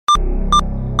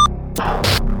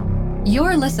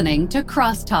You're listening to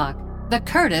Crosstalk, the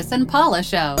Curtis and Paula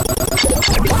Show.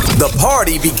 The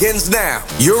party begins now.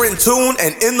 You're in tune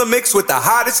and in the mix with the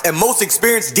hottest and most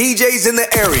experienced DJs in the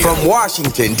area. From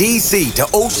Washington, D.C. to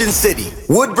Ocean City,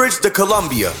 Woodbridge to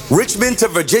Columbia, Richmond to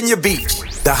Virginia Beach.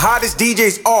 The hottest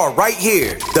DJs are right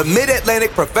here. The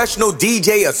Mid-Atlantic Professional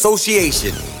DJ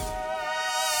Association.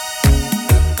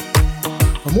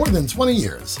 For more than 20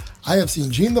 years, I have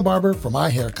seen Gene the Barber for my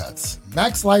haircuts.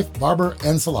 Max Life Barber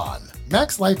and Salon.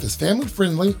 Max Life is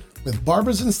family-friendly with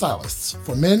barbers and stylists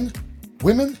for men,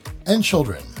 women, and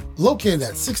children. Located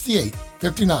at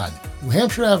 6859 New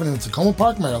Hampshire Avenue in Tacoma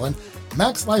Park, Maryland,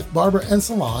 Max Life Barber and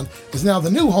Salon is now the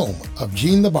new home of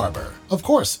Gene the Barber. Of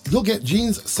course, you'll get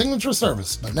Gene's signature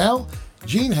service, but now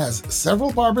Gene has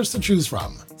several barbers to choose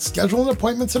from. Schedule an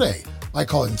appointment today by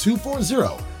calling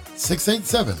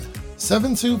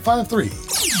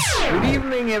 240-687-7253. Good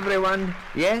evening, everyone.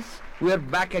 Yes, we're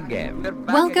back again.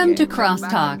 Welcome to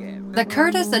Crosstalk, the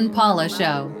Curtis and Paula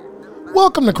Show.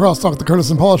 Welcome to Crosstalk, the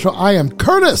Curtis and Paula Show. I am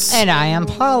Curtis. And I am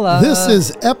Paula. This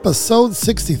is episode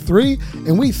 63,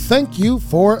 and we thank you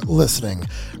for listening.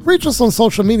 Reach us on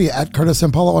social media at Curtis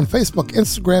and Paula on Facebook,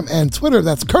 Instagram, and Twitter.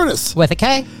 That's Curtis. With a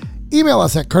K. Email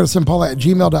us at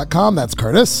curtisandpaula@gmail.com. That's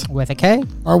Curtis. With a K.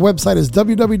 Our website is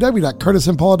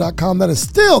www.curtisandpaula.com. That is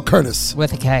still Curtis.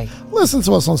 With a K. Listen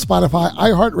to us on Spotify,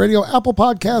 iHeartRadio, Apple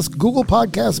Podcasts, Google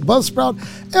Podcasts, Buzzsprout,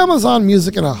 Amazon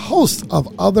Music, and a host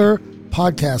of other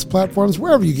podcast platforms.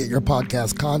 Wherever you get your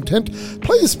podcast content,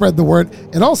 please spread the word,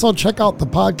 and also check out the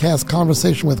podcast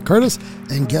Conversation with Curtis.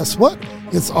 And guess what?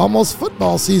 It's almost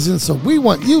football season, so we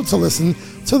want you to listen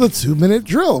to the 2-Minute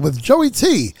Drill with Joey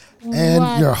T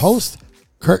and your host,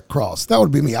 Kurt Cross. That would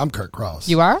be me. I'm Kurt Cross.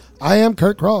 You are? I am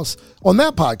Kurt Cross. On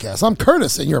that podcast, I'm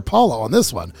Curtis and you're Paula on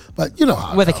this one, but you know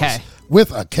how it With a goes. K.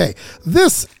 With a K.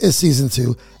 This is season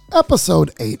 2, episode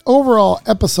 8, overall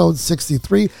episode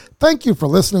 63. Thank you for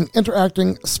listening,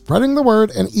 interacting, spreading the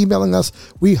word, and emailing us.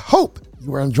 We hope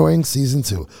you are enjoying season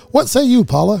 2. What say you,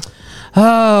 Paula?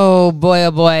 Oh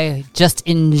boy. Just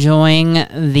enjoying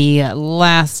the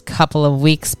last couple of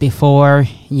weeks before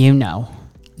you know.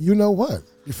 You know what?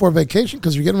 Before vacation?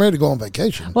 Because you're getting ready to go on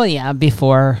vacation. Well, yeah,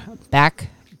 before back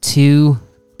to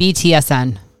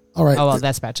BTSN. All right. Oh, well,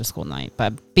 that's back to school night,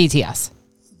 but BTS.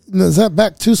 Is that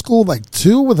back to school like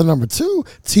 2 with a number 2?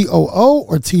 T-O-O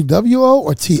or T-W-O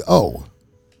or T-O?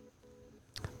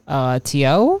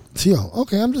 T-O? T-O.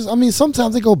 Okay,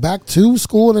 sometimes they go back to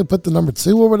school and they put the number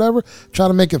 2 or whatever, try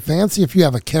to make it fancy if you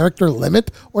have a character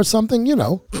limit or something, you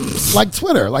know, like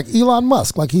Twitter, like Elon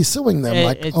Musk, like he's suing them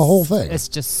like a whole thing. It's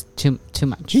just too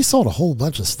much. He sold a whole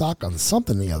bunch of stock on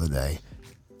something the other day,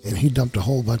 and he dumped a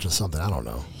whole bunch of something. I don't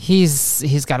know.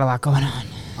 He's got a lot going on.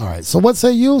 All right, so what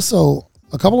say you? So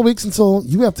a couple of weeks until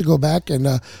you have to go back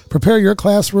and prepare your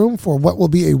classroom for what will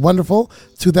be a wonderful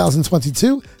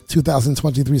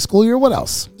 2022-2023 school year. What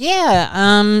else?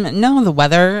 Yeah, no, the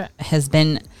weather has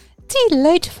been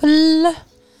delightful.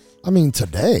 I mean,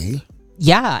 today.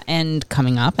 Yeah, and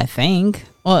coming up, I think.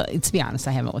 Well, to be honest,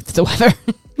 I haven't looked at the weather.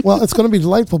 Well, it's going to be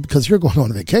delightful because you're going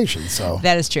on vacation, so.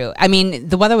 That is true. I mean,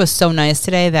 the weather was so nice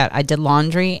today that I did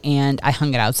laundry and I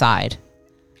hung it outside.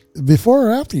 Before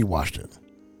or after you washed it?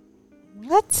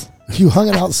 What? You hung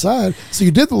it outside. So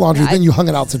you did the laundry, then you hung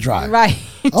it out to dry. Right.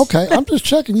 Okay, I'm just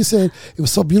checking. You said it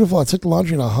was so beautiful. I took the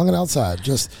laundry and I hung it outside. You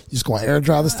just going to air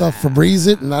dry the stuff, Febreze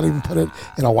it, and not even put it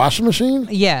in a washing machine?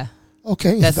 Yeah.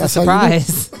 Okay. That's the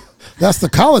surprise. That's the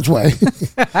college way.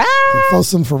 Throw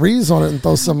some Febreze on it and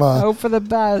throw some... Hope for the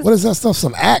best. What is that stuff?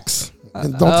 Some Axe.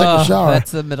 And don't take a shower.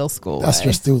 That's the middle school That's way.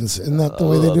 your students. Isn't that the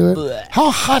way they do it? Blech. How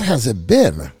hot has it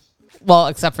been? Well,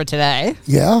 except for today.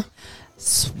 Yeah?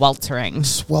 Sweltering.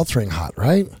 Sweltering hot,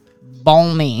 right?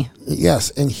 Balmy. Yes,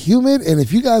 and humid. And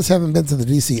if you guys haven't been to the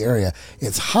D.C. area,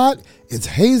 it's hot, it's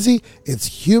hazy, it's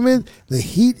humid. The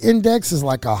heat index is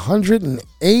like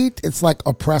 108. It's like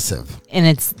oppressive. And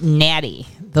it's natty.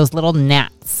 Those little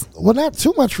gnats. Well, not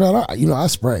too much, right? I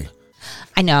spray.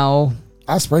 I know.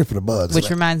 I spray for the bugs.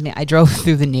 Which reminds me, I drove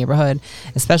through the neighborhood,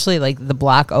 especially like the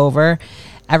block over.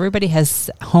 Everybody has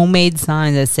homemade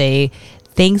signs that say,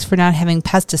 "Thanks for not having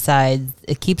pesticides.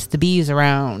 It keeps the bees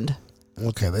around."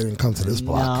 Okay, they didn't come to this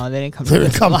block. No, they didn't come They to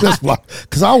didn't this come block. to this block.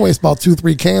 Because I waste about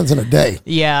 2-3 cans in a day.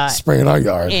 Yeah. Spraying our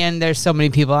yard. And there's so many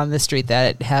people on the street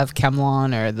that have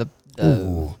Chemlon or the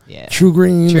Ooh. yeah. True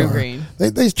Green. True Green.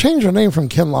 They changed their name from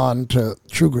Chemlon to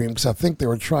True Green because I think they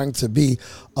were trying to be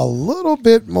a little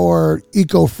bit more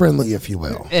eco-friendly, if you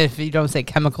will. If you don't say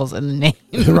chemicals in the name.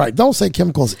 Right. Don't say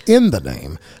chemicals in the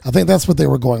name. I think that's what they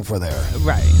were going for there.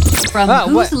 Right. From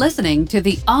who's listening to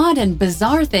the odd and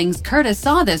bizarre things Curtis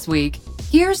saw this week,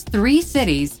 here's 3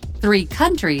 cities, 3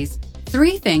 countries,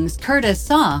 3 things Curtis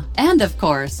saw, and of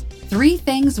course, 3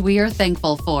 things we are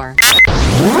thankful for.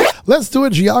 Let's do a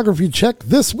geography check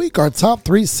this week. Our top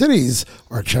 3 cities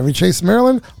are Chevy Chase,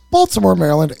 Maryland, Baltimore,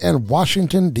 Maryland, and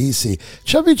Washington, D.C.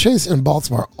 Chevy Chase and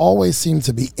Baltimore always seem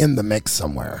to be in the mix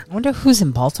somewhere. I wonder who's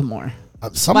in Baltimore.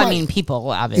 Somebody, Well, I mean,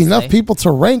 people, obviously. enough people to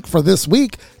rank for this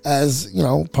week as,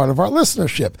 part of our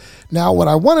listenership. Now, what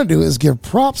I want to do is give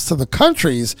props to the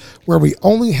countries where we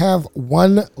only have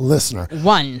one listener.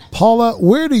 One. Paula,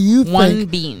 where do you think? One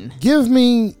bean. Give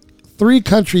me 3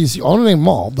 countries. I want to name them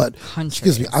all, but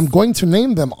excuse me, I'm going to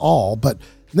name them all, but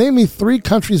name me 3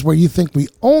 countries where you think we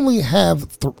only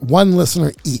have one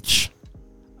listener each.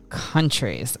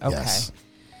 Countries. Okay. Yes.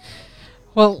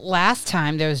 Well, last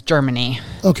time there was Germany.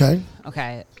 Okay.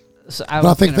 Okay. So But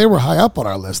I think they were high up on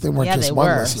our list. They weren't Yeah, just they one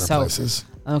were. listener So- places.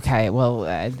 Okay.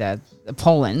 Well,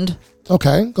 Poland.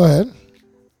 Okay, go ahead.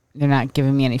 They're not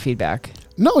giving me any feedback.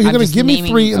 No, you're I'm going to just give me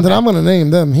naming- 3, and then okay. I'm going to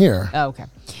name them here. Oh, okay.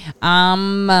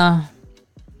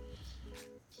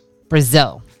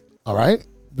 Brazil. All right.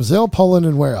 Brazil, Poland,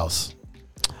 and where else?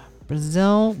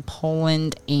 Brazil,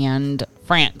 Poland, and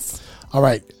France. All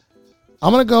right.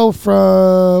 I'm going to go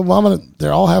from, they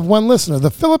all have one listener.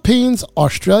 The Philippines,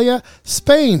 Australia,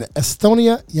 Spain,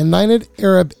 Estonia, United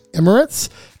Arab Emirates,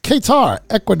 Qatar,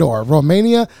 Ecuador,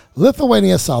 Romania,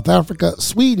 Lithuania, South Africa,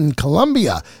 Sweden,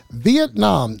 Colombia,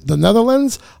 Vietnam, the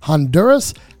Netherlands,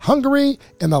 Honduras, Hungary,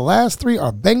 and the last 3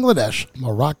 are Bangladesh,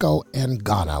 Morocco, and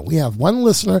Ghana. We have one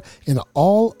listener in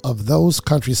all of those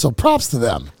countries, so props to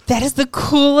them. That is the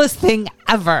coolest thing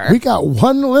ever. We got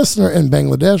one listener in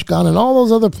Bangladesh, Ghana, and all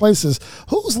those other places.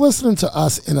 Who's listening to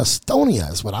us in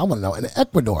Estonia is what I want to know. In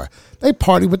Ecuador, they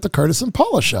party with the Curtis and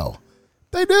Paula show.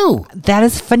 They do. That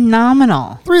is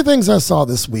phenomenal. 3 things I saw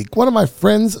this week. One of my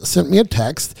friends sent me a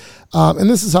text, and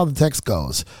this is how the text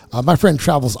goes. My friend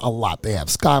travels a lot. They have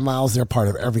Sky Miles. They're part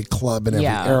of every club and every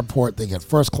airport. They get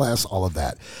first class, all of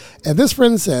that. And this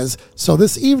friend says, so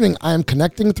this evening I am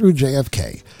connecting through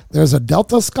JFK. There's a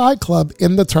Delta Sky Club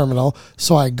in the terminal,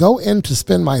 so I go in to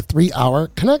spend my 3-hour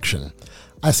connection.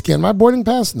 I scan my boarding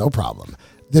pass, no problem.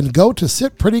 Then go to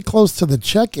sit pretty close to the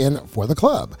check-in for the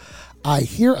club. I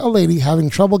hear a lady having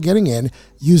trouble getting in,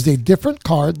 used a different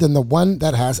card than the one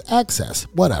that has access,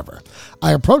 whatever.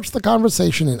 I approach the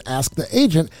conversation and ask the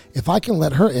agent if I can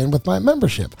let her in with my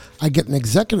membership. I've got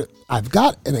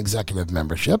an executive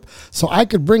membership, so I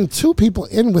could bring 2 people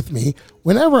in with me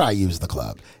whenever I use the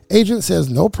club. Agent says,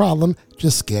 no problem,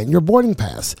 just scan your boarding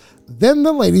pass. Then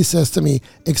the lady says to me,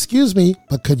 excuse me,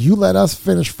 but could you let us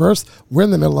finish first? We're in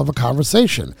the middle of a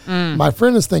conversation. My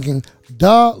friend is thinking,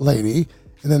 duh, lady.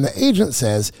 And then the agent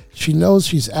says she knows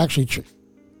she's actually,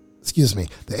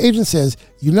 the agent says,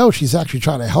 she's actually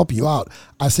trying to help you out.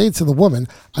 I say to the woman,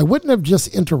 I wouldn't have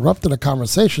just interrupted a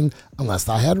conversation unless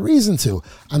I had reason to.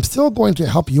 I'm still going to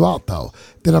help you out though.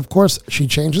 Then of course she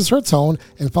changes her tone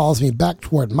and follows me back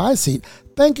toward my seat,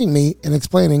 thanking me and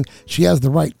explaining she has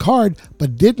the right card,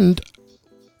 but didn't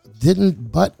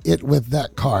butt it with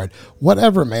that card.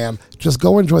 Whatever, ma'am. Just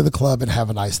go enjoy the club and have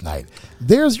a nice night.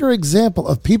 There's your example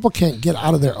of people can't get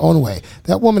out of their own way.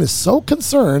 That woman is so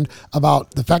concerned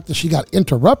about the fact that she got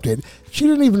interrupted, she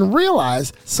didn't even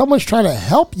realize someone's trying to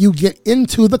help you get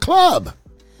into the club.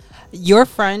 Your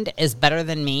friend is better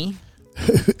than me.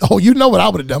 Oh, you know what I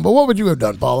would have done, but what would you have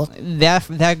done, Paula?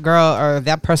 That girl or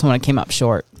that person would have came up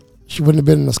short. She wouldn't have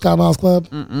been in the Sky Miles Club?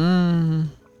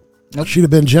 Nope. She'd have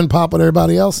been Gen Pop with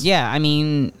everybody else? Yeah, I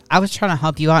mean, I was trying to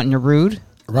help you out and you're rude.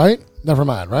 Right? Never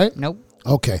mind, right? Nope.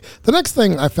 Okay. The next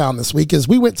thing I found this week is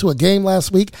we went to a game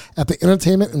last week at the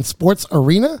Entertainment and Sports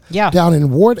Arena down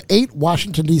in Ward 8,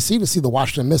 Washington, D.C. to see the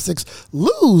Washington Mystics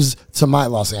lose to my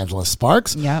Los Angeles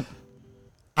Sparks. Yep.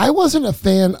 I wasn't a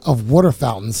fan of water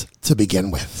fountains to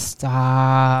begin with.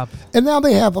 Stop. And now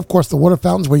they have, of course, the water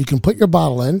fountains where you can put your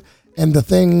bottle in. And the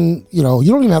thing, you don't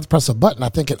even have to press a button. I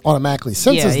think it automatically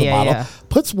senses the bottle,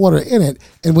 puts water in it,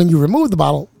 and when you remove the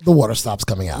bottle, the water stops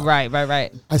coming out.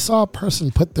 Right. I saw a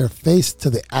person put their face to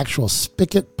the actual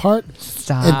spigot part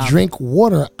Stop. and drink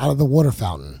water out of the water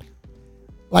fountain.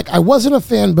 Like, I wasn't a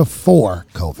fan before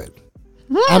COVID.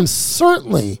 I'm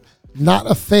certainly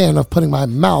not a fan of putting my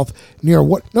mouth near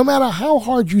water. No matter how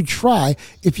hard you try,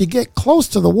 if you get close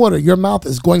to the water, your mouth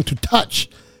is going to touch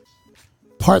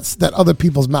parts that other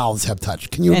people's mouths have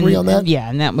touched. Can you agree on that? Yeah,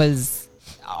 and that was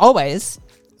always.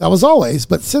 That was always.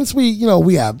 But since we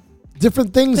have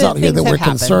different things out here that we're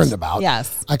concerned about,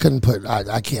 yes, I can't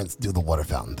do the water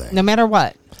fountain thing. No matter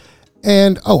what.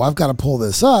 And, I've got to pull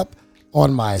this up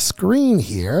on my screen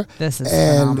here. This is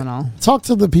and phenomenal. Talk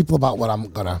to the people about what I'm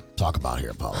going to talk about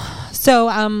here, Paula.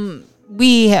 So,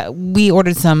 we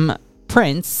ordered some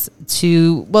prints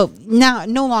to, well, now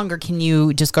no longer can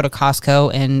you just go to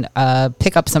Costco and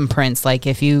pick up some prints. Like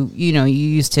if you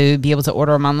used to be able to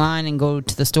order them online and go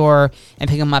to the store and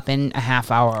pick them up in a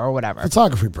half hour or whatever.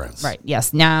 Photography prints. Right.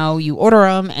 Yes. Now you order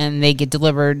them and they get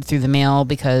delivered through the mail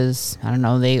because, I don't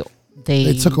know, they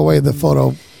took away the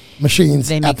photo machines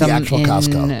they at make the them actual in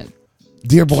Costco.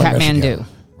 Dearborn, Kathmandu. Michigan.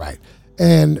 Right.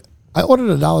 And I ordered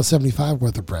 $1.75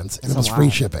 worth of prints, and it was free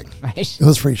shipping. Right. It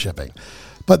was free shipping.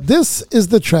 But this is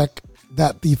the trek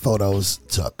that the photos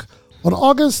took. On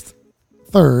August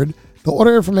 3rd, the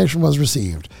order information was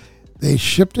received. They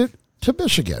shipped it to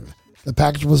Michigan. The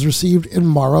package was received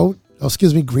in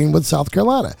Greenwood, South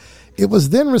Carolina. It was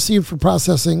then received for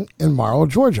processing in Morrow,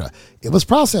 Georgia. It was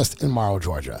processed in Morrow,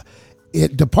 Georgia.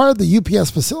 It departed the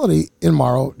UPS facility in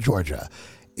Morrow, Georgia.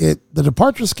 The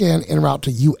departure scan en route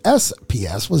to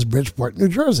USPS was Bridgeport, New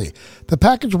Jersey. The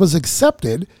package was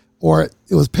accepted, or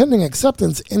it was pending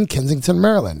acceptance in Kensington,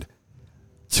 Maryland.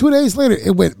 2 days later,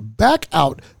 it went back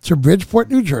out to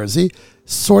Bridgeport, New Jersey,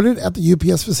 sorted at the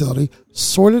UPS facility,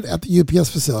 sorted at the UPS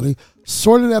facility,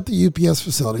 sorted at the UPS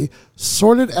facility,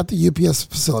 sorted at the UPS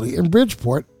facility in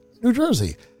Bridgeport, New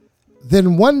Jersey.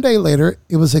 Then 1 day later,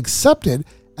 it was accepted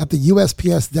at the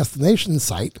USPS destination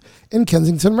site in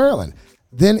Kensington, Maryland.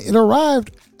 Then it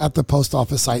arrived at the post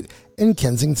office site in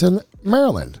Kensington,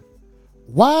 Maryland.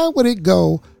 Why would it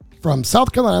go from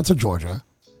South Carolina to Georgia,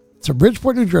 to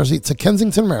Bridgeport, New Jersey, to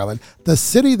Kensington, Maryland, the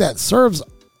city that serves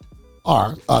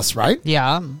us, right?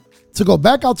 Yeah. To go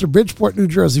back out to Bridgeport, New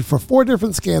Jersey for 4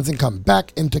 different scans and come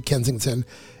back into Kensington.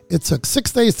 It took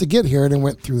 6 days to get here and it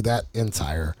went through that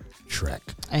entire trek.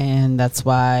 And that's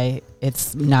why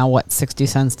it's now, 60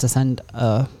 cents to send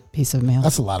a piece of mail?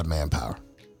 That's a lot of manpower.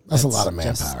 That's a lot of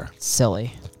manpower.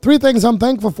 Silly. 3 things I'm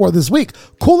thankful for this week.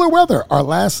 Cooler weather. Our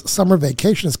last summer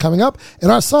vacation is coming up. And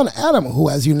our son, Adam, who,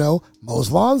 as you know,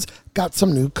 mows lawns, got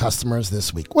some new customers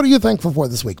this week. What are you thankful for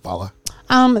this week, Paula?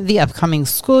 The upcoming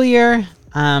school year.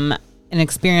 An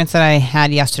experience that I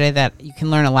had yesterday that you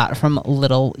can learn a lot from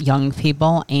little young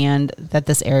people, and that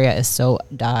this area is so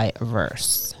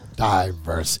diverse.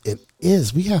 Diverse. It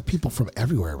is. We have people from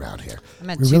everywhere around here. I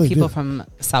met We two really people do. from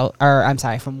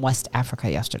West Africa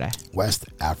yesterday. West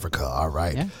Africa. All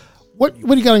right. Yeah. What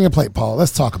do you got on your plate, Paula?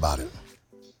 Let's talk about it.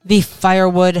 The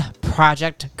firewood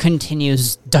project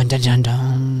continues. Dun dun dun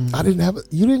dun.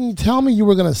 You didn't tell me you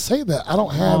were going to say that. I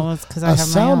don't have Well, it's 'cause a I have my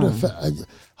sound own. effect.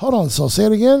 Hold on. So say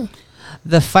it again.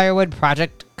 The firewood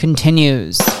project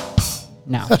continues.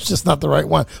 No. That's just not the right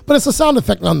one. But it's a sound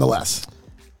effect nonetheless.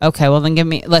 Okay, well then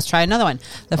let's try another one.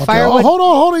 The Okay. firewood. Hold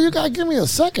on. You got to give me a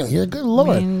second here. Good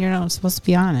Lord. I mean, you're not supposed to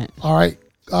be on it. All right.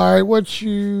 What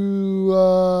you...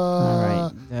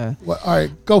 All right. all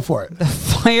right. Go for it. The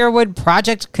firewood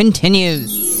project continues.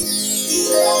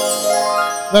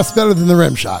 That's better than the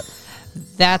rim shot.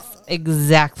 That's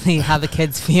exactly how the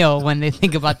kids feel when they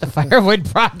think about the firewood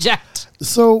project.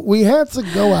 So we had to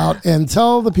go out and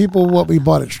tell the people what we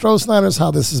bought at Stroh-Snyder's,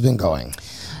 how this has been going.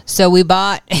 So we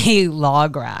bought a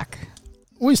log rack.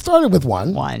 We started with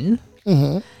one,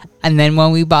 Mm-hmm. And then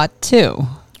when we bought 2.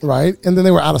 right? And then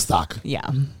they were out of stock. Yeah.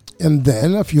 And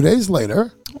then a few days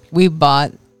later, We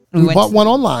bought one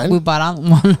online. We bought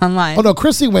one online. Oh, no,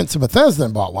 Chrissy went to Bethesda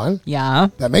and bought one. Yeah.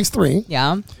 That makes 3.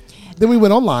 Yeah. Then we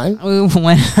went online. We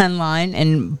went online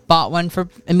and bought one for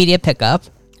immediate pickup.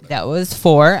 That was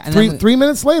 4. And then 3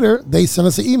 minutes later, they sent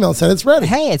us an email and said it's ready.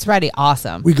 hey, it's ready.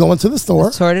 Awesome. We go into the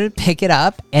store. Sort of pick it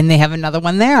up, and they have another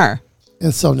one there.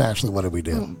 And so naturally, what did we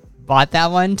do? Bought that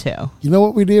one too. You know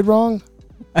what we did wrong?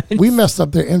 We messed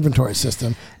up their inventory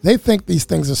system. They think these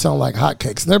things are selling like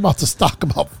hotcakes. They're about to stock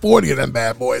about 40 of them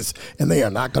bad boys, and they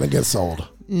are not going to get sold.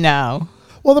 No.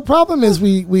 Well, the problem is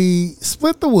we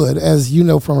split the wood, as you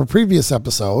know from a previous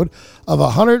episode, of a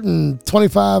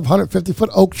 125, 150-foot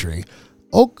oak tree.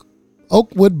 Oak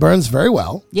wood burns very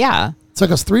well. Yeah.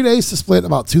 Took us 3 days to split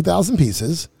about 2,000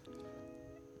 pieces,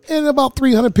 and about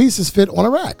 300 pieces fit on a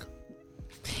rack.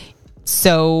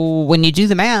 So when you do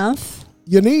the math,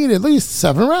 You need at least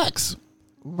 7 racks.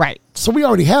 right, So we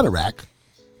already had a rack.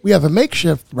 We have a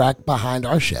makeshift rack behind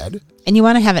our shed. and you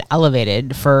want to have it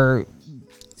elevated for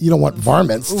You don't want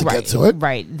varmints to get to it.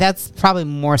 Right. That's probably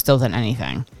more still than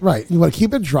anything. Right. You want to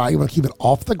keep it dry. You want to keep it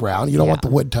off the ground. You don't want the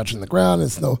wood touching the ground.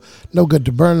 It's no good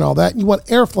to burn and all that. You want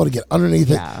airflow to get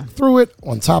underneath it, through it,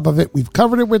 on top of it. We've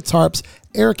covered it with tarps.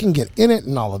 Air can get in it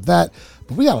and all of that.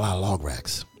 But we got a lot of log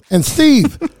racks. And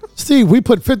Steve, we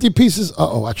put 50 pieces.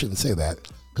 I shouldn't say that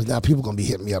because now people are going to be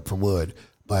hitting me up for wood.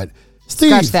 But Steve.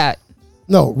 Scratch that.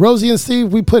 No, Rosie and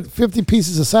Steve, we put 50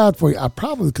 pieces aside for you. I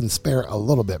probably can spare a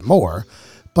little bit more.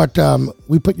 But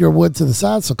we put your wood to the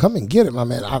side, so come and get it, my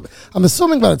man. I'm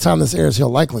assuming by the time this airs, he'll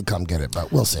likely come get it,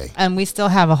 but we'll see. And we still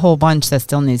have a whole bunch that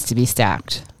still needs to be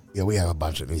stacked. Yeah, we have a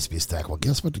bunch that needs to be stacked. Well,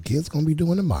 guess what the kids going to be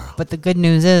doing tomorrow? But the good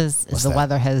news is What's the that?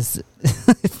 weather has...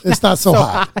 It's not so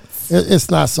hot.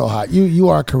 It's not so hot. You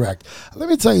are correct. Let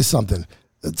me tell you something.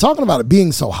 Talking about it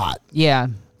being so hot. Yeah.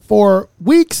 For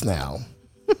weeks now,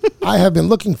 I have been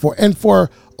looking for, and for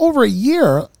over a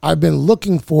year, I've been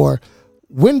looking for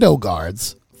window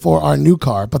guards for our new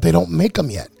car, but they don't make them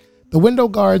yet. The window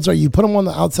guards are, you put them on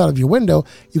the outside of your window,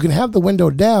 you can have the window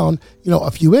down,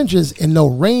 a few inches and no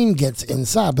rain gets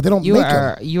inside, but they don't make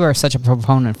them. You are such a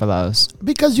proponent for those.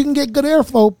 Because you can get good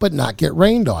airflow, but not get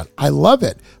rained on. I love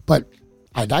it, but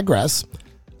I digress.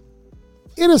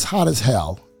 It is hot as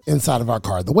hell inside of our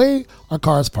car. The way our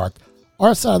car is parked,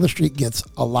 our side of the street gets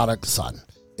a lot of sun.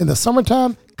 In the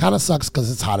summertime, kind of sucks because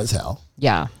it's hot as hell.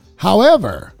 Yeah.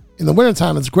 However, in the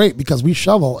wintertime, it's great because we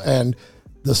shovel and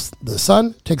the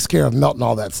sun takes care of melting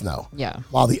all that snow. Yeah.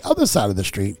 While the other side of the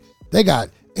street, they got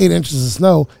 8 inches of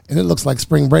snow and it looks like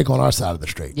spring break on our side of the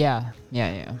street. Yeah.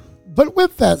 But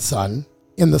with that sun,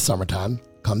 in the summertime,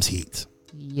 comes heat.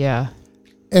 Yeah.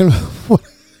 And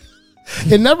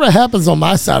it never happens on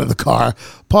my side of the car.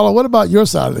 Paula, what about your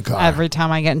side of the car? Every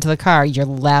time I get into the car, you're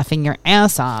laughing your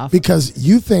ass off. Because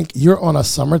you think you're on a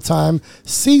summertime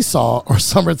seesaw or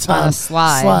summertime On a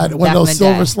slide. One of Back in those the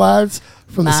silver day. slides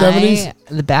from the 70s.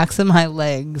 The backs of my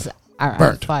legs are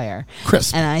Burnt. on fire.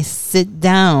 Crisp. And I sit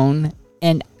down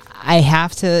and I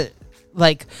have to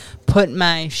put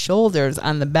my shoulders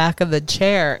on the back of the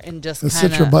chair and just And kind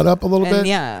of sit your butt up a little bit?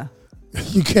 Yeah.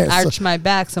 You can't. Arch my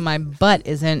back so my butt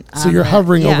isn't So you're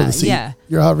hovering over the seat. Yeah.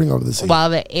 You're hovering over the seat. While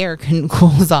the air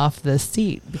cools off the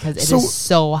seat because it is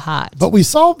so hot. But we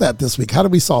solved that this week. How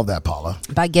did we solve that, Paula?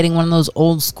 By getting one of those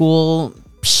old school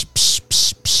psh, psh,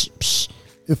 psh, psh, psh.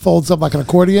 It folds up like an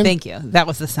accordion? Thank you. That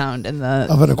was the sound and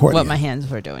Of an accordion. what my hands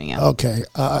were doing. Yeah. Okay.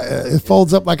 It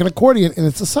folds up like an accordion, and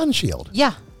it's a sun shield.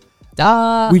 Yeah.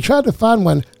 Duh. We tried to find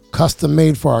one custom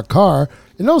made for our car,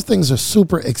 and those things are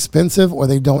super expensive or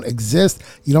they don't exist.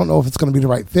 You don't know if it's going to be the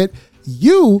right fit.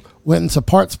 You went into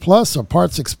Parts Plus or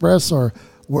Parts Express or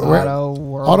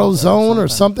AutoZone or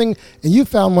something, and you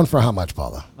found one for how much,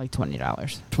 Paula? Like $20.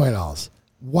 $20.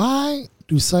 Why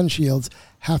do sun shields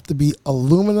have to be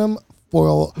aluminum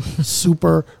foil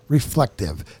super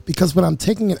reflective? Because when I'm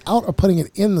taking it out or putting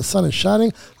it in, the sun is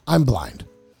shining, I'm blind.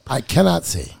 I cannot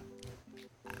see.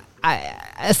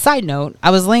 A side note,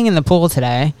 I was laying in the pool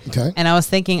today, Okay. and I was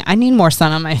thinking, I need more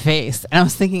sun on my face. And I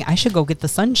was thinking, I should go get the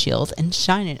sun shield and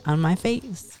shine it on my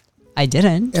face. I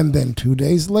didn't. And then 2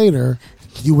 days later,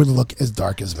 you would look as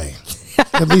dark as me.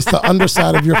 At least the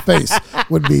underside of your face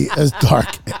would be as dark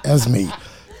as me.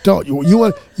 Don't you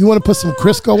want to put some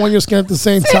Crisco on your skin at the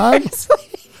same time?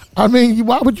 I mean,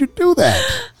 why would you do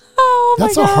that? Oh,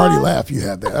 That's my a God. hearty laugh you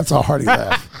had there. That's a hearty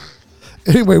laugh.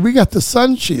 Anyway, we got the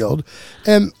sun shield.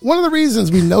 And one of the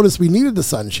reasons we noticed we needed the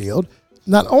sun shield,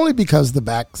 not only because the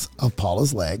backs of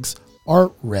Paula's legs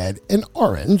are red and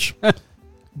orange,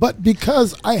 but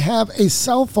because I have a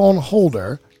cell phone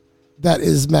holder that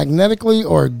is magnetically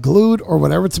or glued or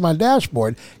whatever to my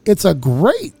dashboard. It's a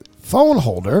great phone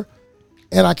holder,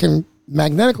 and I can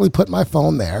magnetically put my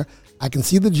phone there. I can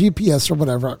see the GPS or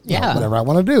whatever, whatever I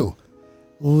want to do.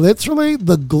 Literally,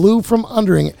 the glue from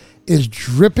under it is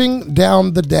dripping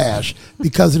down the dash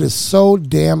because it is so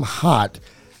damn hot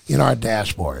in our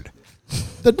dashboard.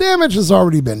 The damage has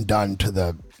already been done to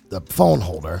the phone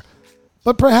holder,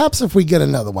 but perhaps if we get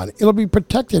another one, it'll be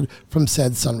protected from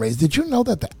said sun rays. Did you know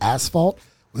that the asphalt,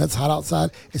 when it's hot outside,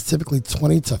 is typically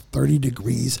 20 to 30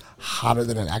 degrees hotter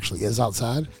than it actually is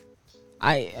outside?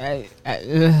 You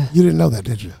didn't know that,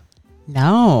 did you?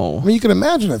 No. I mean, you can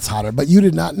imagine it's hotter, but you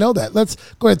did not know that. Let's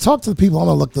go ahead and talk to the people. I'm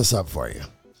going to look this up for you.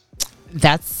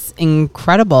 That's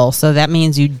incredible. So that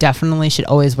means you definitely should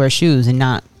always wear shoes and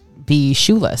not be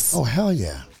shoeless. Oh, hell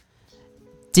yeah.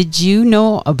 Did you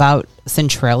know about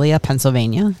Centralia,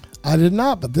 Pennsylvania? I did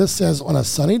not, but this says on a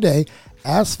sunny day,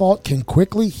 asphalt can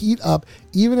quickly heat up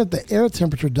even if the air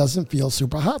temperature doesn't feel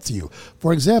super hot to you.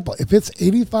 For example, if it's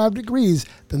 85 degrees,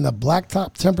 then the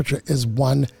blacktop temperature is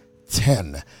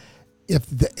 110. If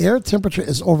the air temperature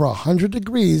is over 100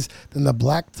 degrees, then the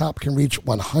blacktop can reach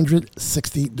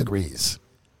 160 degrees.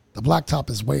 The blacktop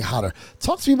is way hotter.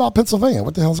 Talk to me about Pennsylvania.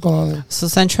 What the hell's going on there? So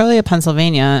Centralia,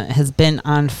 Pennsylvania has been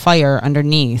on fire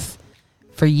underneath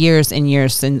for years and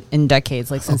years and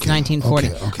decades, like since 1940.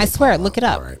 Okay, I swear, Paula. look it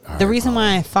up. All right, The reason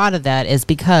why I thought of that is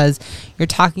because you're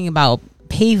talking about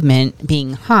pavement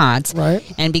being hot, Right.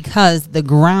 and because the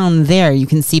ground there, you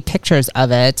can see pictures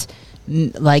of it,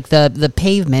 like the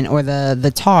pavement or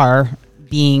the tar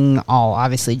being all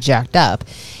obviously jacked up,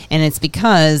 and it's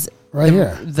because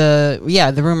here. The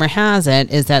rumor has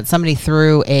it is that somebody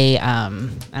threw a I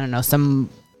don't know, some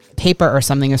paper or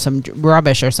something, or some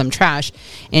rubbish or some trash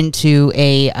into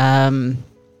a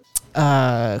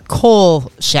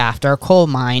coal shaft or a coal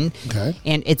mine. Okay.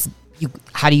 And it's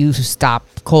how do you stop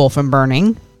coal from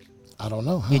burning? I don't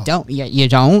know. How? You don't. You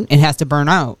don't. It has to burn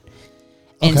out.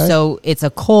 And Okay. so it's a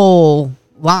coal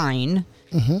line,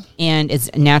 Mm-hmm. and it's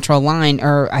a natural line,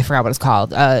 or I forgot what it's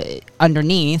called,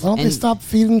 underneath. Why don't they And- stop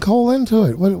feeding coal into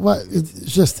it? What? It's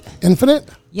just infinite?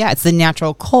 Yeah, it's the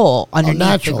natural coal underneath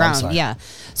natural, the I'm ground. sorry. Yeah.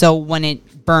 So when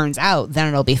it burns out, then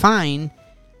it'll be fine.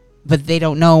 But they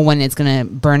don't know when it's going to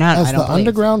burn out. As I don't the believe.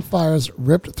 underground fires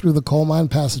ripped through the coal mine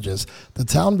passages, the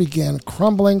town began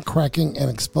crumbling, cracking,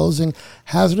 and exposing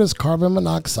hazardous carbon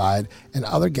monoxide and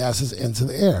other gases into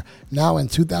the air. Now, in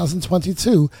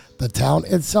 2022, the town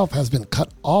itself has been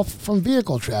cut off from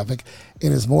vehicle traffic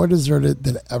and is more deserted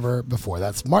than ever before.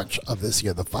 That's March of this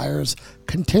year. The fires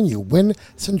continue. What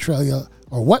Centralia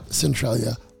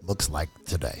looks like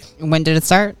today. When did it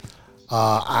start?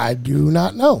 I do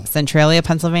not know. Centralia,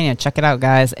 Pennsylvania. Check it out,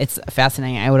 guys. It's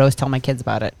fascinating. I would always tell my kids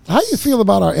about it. How do you feel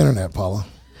about our internet, Paula?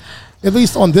 At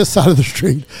least on this side of the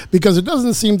street, because it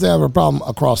doesn't seem to have a problem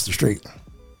across the street.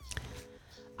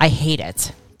 I hate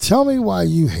it. Tell me why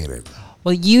you hate it.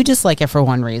 Well, you dislike it for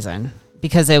one reason,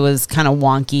 because it was kind of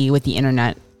wonky with the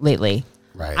internet lately.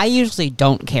 Right. I usually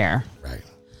don't care. Right.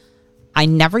 I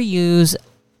never use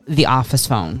the office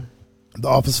phone. The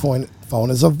office phone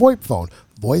is a VoIP phone,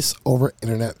 voice over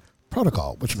internet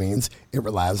protocol, which means it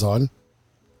relies on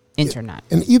Internet.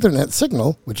 an Ethernet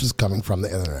signal, which is coming from the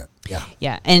internet. Yeah.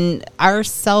 Yeah, and our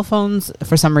cell phones,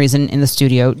 for some reason, in the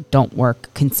studio don't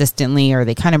work consistently, or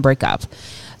they kind of break up.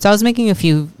 So I was making a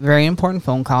few very important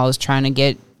phone calls, trying to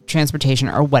get transportation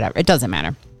or whatever. It doesn't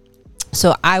matter.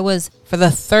 So I was, for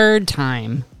the third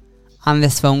time on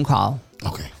this phone call,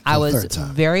 Okay. I the was third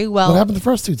time. very well. What happened the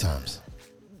first two times?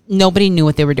 Nobody knew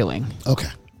what they were doing. Okay.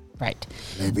 Right.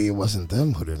 Maybe it wasn't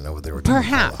them who didn't know what they were doing.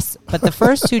 Perhaps. But the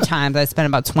first two times, I spent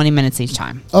about 20 minutes each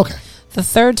time. Okay. The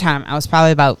third time, I was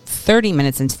probably about 30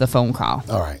 minutes into the phone call.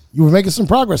 All right. You were making some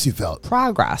progress, you felt.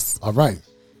 Progress. All right.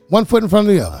 One foot in front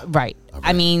of the other. Right.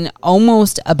 I mean,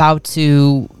 almost about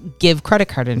to give credit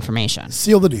card information.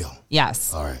 Seal the deal.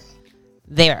 Yes. All right.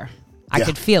 There. I Yeah.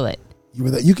 could feel it. You were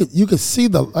there. You could see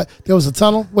the. There was a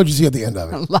tunnel. What did you see at the end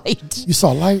of it? Light. You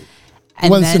saw light. It And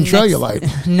wasn't then Centralia next-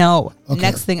 light. No. Okay.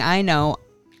 Next thing I know,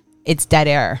 it's dead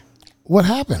air. What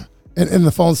happened? And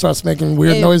the phone starts making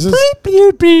weird It- noises, Beep,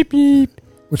 beep, beep, beep.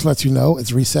 which lets you know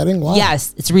it's resetting. Why?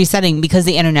 Yes, it's resetting because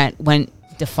the internet went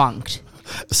defunct.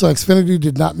 So Xfinity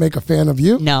did not make a fan of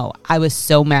you. No, I was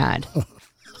so mad.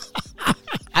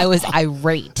 I was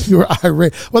irate. You were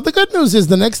irate. Well, the good news is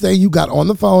the next day you got on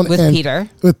the phone With and- Peter.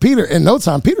 With Peter, in no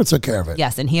time, Peter took care of it.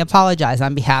 Yes, and he apologized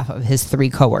on behalf of his 3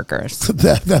 coworkers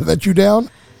that let you down.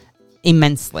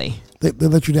 immensely. They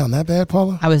let you down that bad,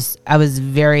 Paula? I was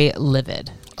very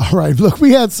livid. All right. Look,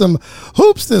 we had some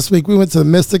hoops this week. We went to the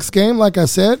Mystics game, like I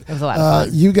said. It was a lot of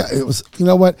fun. You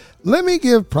know what? Let me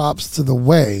give props to the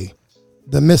way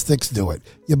the Mystics do it.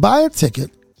 You buy a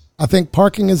ticket. I think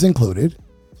parking is included.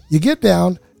 You get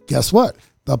down. Guess what?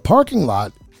 The parking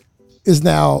lot is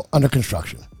now under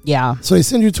construction. Yeah. So they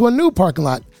send you to a new parking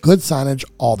lot, good signage,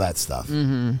 all that stuff.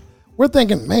 Mm-hmm. We're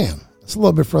thinking, man, it's a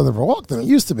little bit further of a walk than it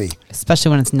used to be. Especially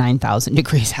when it's 9,000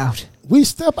 degrees out. We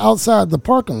step outside the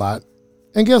parking lot,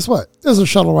 and guess what? There's a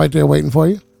shuttle right there waiting for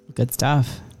you. Good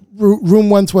stuff. Room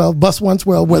 112, bus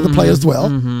 112, where the players dwell.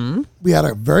 Mm-hmm. We had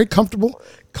a very comfortable,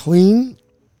 clean,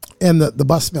 and the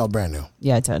bus smelled brand new.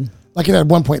 Yeah, it did. Like it had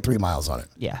 1.3 miles on it.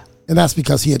 Yeah. And that's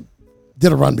because he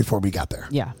did a run before we got there.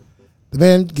 Yeah. The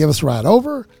van gave us a ride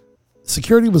over.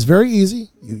 Security was very easy.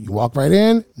 You walk right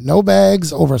in, no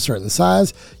bags over a certain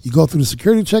size. You go through the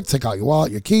security check, take out your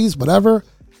wallet, your keys, whatever.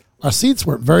 Our seats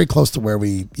were very close to where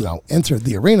we, entered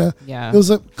the arena. Yeah. It was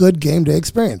a good game day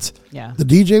experience. Yeah. The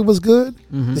DJ was good.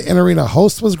 Mm-hmm. The in-arena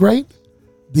host was great.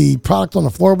 The product on the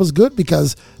floor was good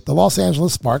because the Los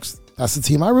Angeles Sparks, that's the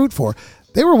team I root for,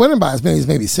 they were winning by as many as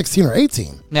maybe 16 or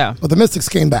 18. Yeah. But the Mystics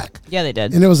came back. Yeah, they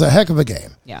did. And it was a heck of a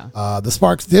game. Yeah. The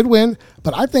Sparks did win,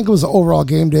 but I think it was an overall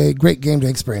great game day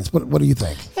experience. What do you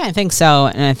think? Yeah, I think so.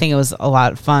 And I think it was a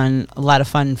lot of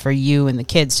fun for you and the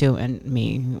kids too, and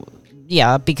me.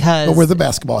 Yeah, because But we're the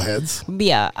basketball heads.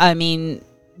 Yeah, I mean,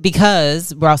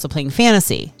 because we're also playing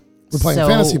fantasy. We're playing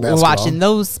fantasy basketball. We're watching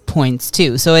those points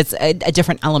too. So it's a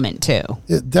different element too.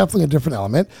 Definitely a different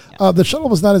element. The shuttle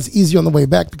was not as easy on the way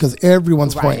back because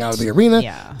everyone's pouring Right. out of the arena.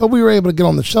 Yeah. But we were able to get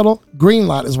on the shuttle. Green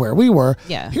lot is where we were.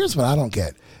 Yeah. Here's what I don't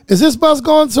get. Is this bus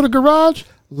going to the garage?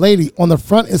 Lady, on the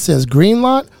front it says green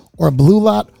lot or blue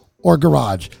lot or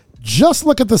garage. Just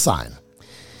look at the sign.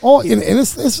 Oh, and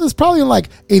it's probably in like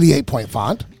 88-point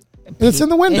font. And it's in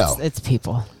the window. It's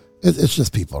people. It's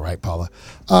just people, right, Paula?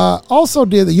 Also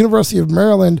did the University of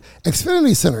Maryland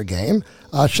Xfinity Center game.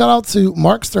 Shout out to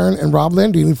Mark Stern and Rob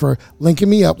Landini for linking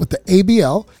me up with the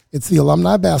ABL. It's the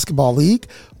Alumni Basketball League,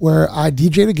 where I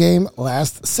DJ'd a game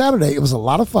last Saturday. It was a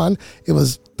lot of fun. It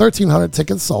was 1,300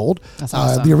 tickets sold. That's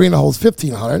awesome. The arena holds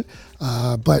 1,500,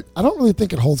 but I don't really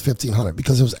think it holds 1,500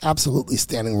 because it was absolutely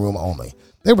standing room only.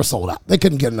 They were sold out. They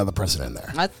couldn't get another person in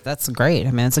there. That's great. I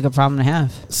mean, that's a good problem to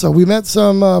have. So we met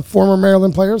some former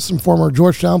Maryland players, some former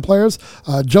Georgetown players.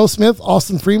 Joe Smith,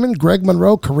 Austin Freeman, Greg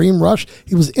Monroe, Kareem Rush.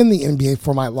 He was in the NBA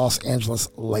for my Los Angeles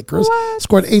Lakers. What?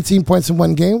 Scored 18 points in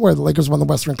one game where the Lakers won the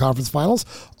Western Conference Finals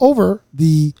over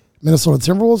the Minnesota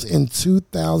Timberwolves in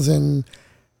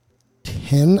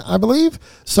 2010, I believe.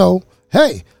 So,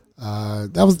 hey,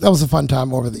 that was a fun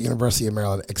time over at the University of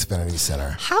Maryland Xfinity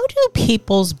Center. How do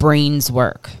people's brains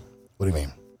work? What do you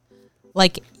mean?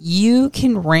 Like, you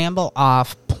can ramble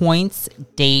off points,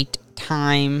 date,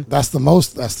 time. That's the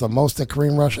most that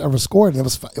Kareem Rush ever scored. And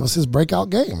it was his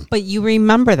breakout game. But you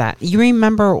remember that. You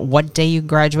remember what day you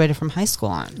graduated from high school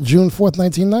on. June 4th,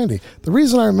 1990. The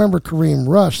reason I remember Kareem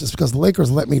Rush is because the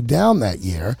Lakers let me down that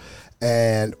year.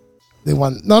 And they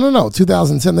won. No,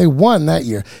 2010. They won that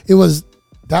year.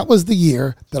 That was the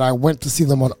year that I went to see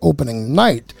them on opening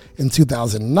night in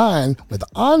 2009 with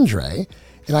Andre,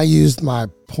 and I used my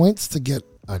points to get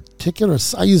a ticket, or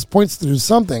I used points to do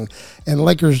something, and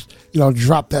Lakers,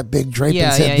 dropped that big drape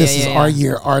and said, "This is our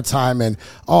year, our time," and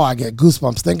I get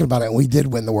goosebumps thinking about it. And we did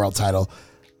win the world title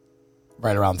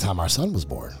right around the time our son was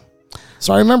born,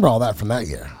 so I remember all that from that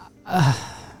year.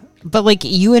 But like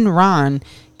you and Ron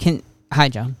hi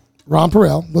Joan. Ron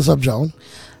Perel, what's up, Joan?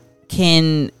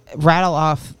 Can rattle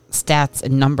off stats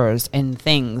and numbers and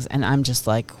things, and I'm just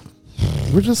like,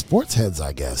 we're just sports heads,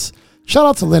 I guess. Shout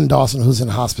out to Lynn Dawson, who's in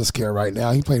hospice care right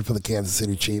now. He played for the Kansas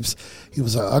City Chiefs. He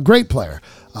was a great player.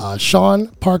 Sean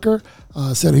Parker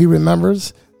said he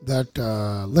remembers that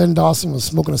Lynn Dawson was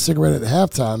smoking a cigarette at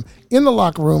halftime in the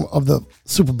locker room of the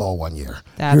Super Bowl one year.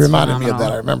 That's he reminded phenomenal. me of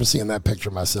that. I remember seeing that picture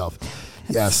myself.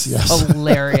 Yes.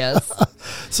 Hilarious.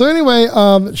 So anyway,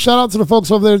 shout out to the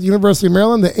folks over there at the University of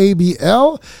Maryland, the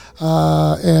ABL,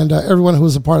 and everyone who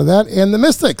was a part of that, and the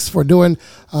Mystics for doing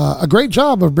a great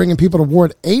job of bringing people to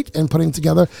Ward 8 and putting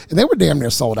together, and they were damn near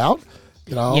sold out.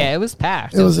 Yeah, it was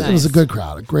packed. It was nice. a good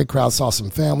crowd, a great crowd. Saw some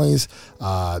families.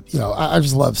 I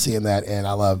just love seeing that, and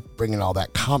I love bringing all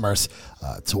that commerce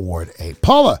to Ward 8.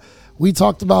 Paula, we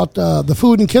talked about the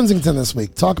food in Kensington this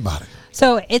week. Talk about it.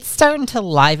 So it's starting to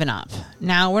liven up.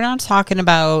 Now, we're not talking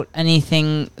about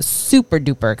anything super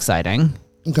duper exciting.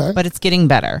 Okay. But it's getting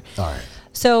better. All right.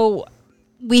 So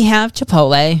we have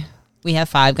Chipotle. We have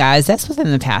Five Guys. That's within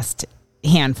the past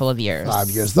handful of years. 5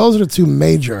 years. Those are the two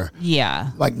major,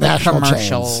 national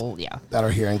commercial, chains that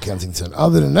are here in Kensington.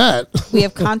 Other than that, we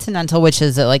have Continental, which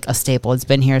is like a staple. It's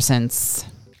been here since,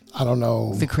 I don't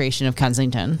know, the creation of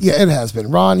Kensington. Yeah, it has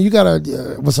been. Ron, you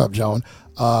gotta. What's up, Joan?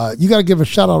 You gotta give a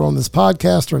shout out on this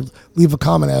podcast or leave a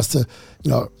comment as to,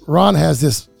 Ron has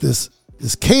this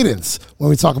cadence when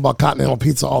we talk about Continental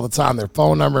Pizza all the time. Their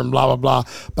phone number and blah blah blah.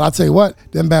 But I'll tell you what,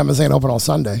 them Bamas ain't open on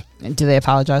Sunday. And do they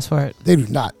apologize for it? They do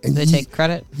not. And do they take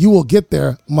credit? You will get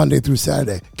there Monday through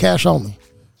Saturday, cash only.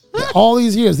 Yeah, all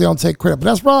these years they don't take credit, but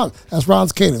that's Ron. That's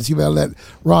Ron's cadence. You better let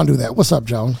Ron do that. What's up,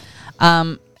 Joan?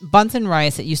 Buns and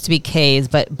Rice. It used to be K's,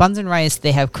 but Buns and Rice,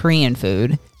 they have Korean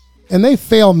food. And they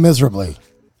fail miserably.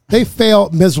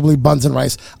 Buns and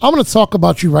Rice. I'm going to talk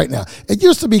about you right now. It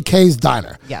used to be Kay's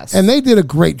Diner. Yes. And they did a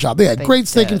great job. They had great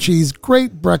steak and cheese,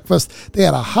 great breakfast. They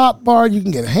had a hot bar. You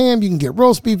can get ham. You can get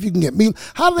roast beef. You can get meat.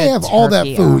 How do they have all that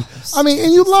food? I mean,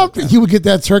 and you loved it. You would get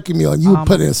that turkey meal and you would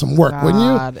put in some work, wouldn't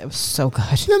you? It was so good.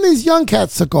 Then these young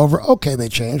cats took over. Okay, they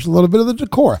changed a little bit of the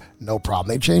decor. No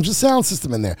problem. They changed the sound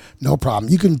system in there. No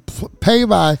problem. You can pay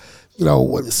by,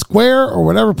 Square or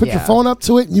whatever. Put your phone up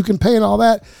to it and you can pay and all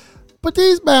that. But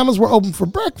these Bamas were open for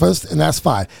breakfast, and that's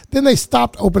fine. Then they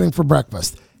stopped opening for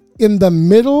breakfast. In the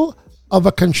middle of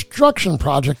a construction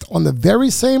project on the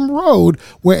very same road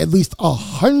where at least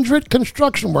 100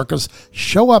 construction workers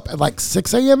show up at like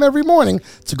 6 a.m. every morning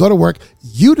to go to work,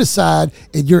 you decide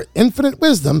in your infinite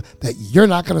wisdom that you're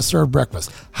not going to serve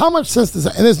breakfast. How much sense does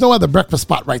that? And there's no other breakfast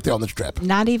spot right there on the strip.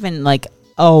 Not even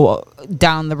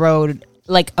down the road,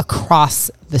 like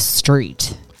across the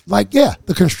street.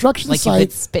 The construction site. You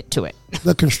could spit to it.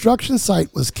 The construction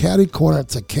site was catty corner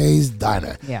to Kay's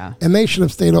Diner. Yeah. And they should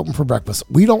have stayed open for breakfast.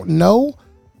 We don't know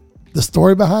the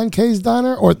story behind Kay's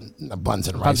Diner, or Buns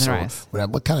and Rice, Buns and or Rice.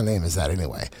 whatever. What kind of name is that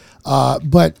anyway?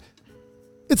 But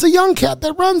it's a young cat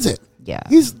that runs it. Yeah.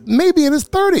 He's maybe in his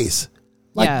 30s.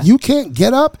 Like, Yeah. you can't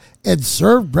get up and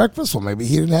serve breakfast. Well, maybe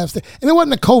he didn't have to. And it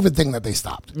wasn't a COVID thing that they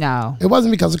stopped. No. It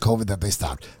wasn't because of COVID that they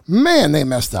stopped. Man, they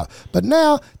messed up. But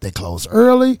now they close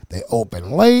early. They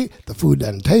open late. The food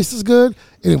doesn't taste as good.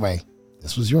 Anyway,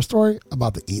 this was your story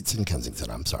about the eats in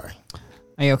Kensington. I'm sorry.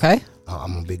 Are you okay?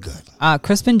 I'm going to be good.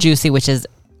 Crisp and Juicy, which is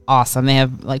awesome. They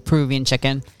have like Peruvian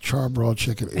chicken. Charbroiled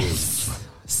chicken is.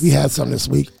 We had some this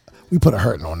week. We put a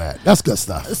hurting on that. That's good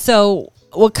stuff. So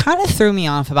what kind of threw me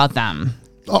off about them?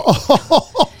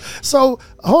 So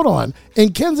hold on.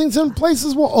 In Kensington,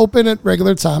 places will open at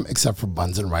regular time except for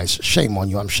Buns and Rice. Shame on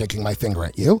you. I'm shaking my finger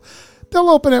at you. They'll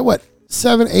open at what?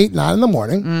 7, 8, 9 in the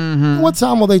morning. Mm-hmm. What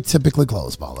time will they typically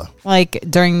close, Paula? Like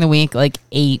during the week, like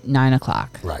 8, 9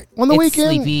 o'clock. Right. On the It's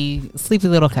weekend, sleepy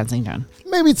little Kensington.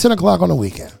 maybe 10 o'clock on the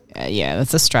weekend. Yeah,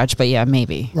 that's a stretch, but yeah,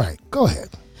 maybe. Right. Go ahead.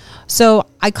 So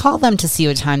I call them to see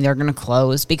what time they're going to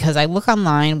close because I look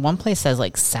online. One place says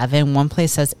like 7, one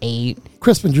place says 8.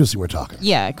 Crisp and Juicy, we're talking.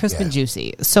 Yeah, crisp Yeah. and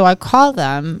juicy. So I call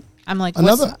them. I'm like,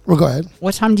 Well, go ahead.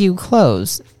 what time do you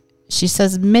close? She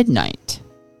says midnight,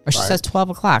 or she Right. says 12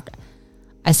 o'clock.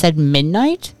 I said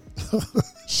midnight.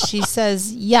 She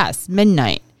says yes,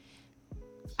 midnight.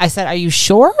 I said, are you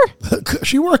sure?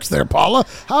 She works there, Paula.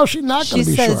 How is she not going She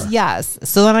to be says sure? yes.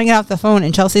 So then I get off the phone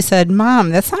and Chelsea said,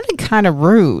 Mom, that sounded kind of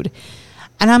rude.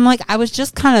 And I'm like, I was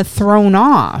just kind of thrown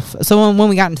off. So when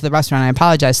we got into the restaurant, I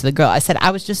apologized to the girl. I said, I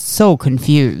was just so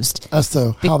confused. As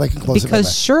to how they can close at Because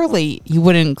midnight. surely you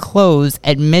wouldn't close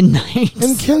at midnight.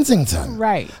 In Kensington.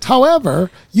 Right. However,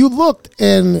 you looked,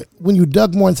 and when you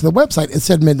dug more into the website, it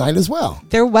said midnight as well.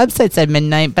 Their website said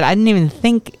midnight, but I didn't even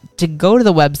think to go to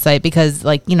the website because,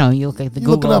 like, you look at the You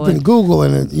Google. look it up in Google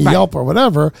and Yelp or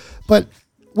whatever. But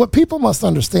what people must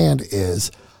understand is,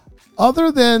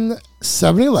 other than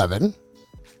 7-Eleven,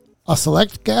 a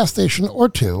select gas station or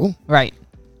two, Right.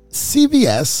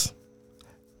 CVS,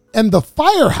 and the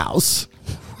Firehouse,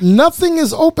 nothing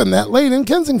is open that late in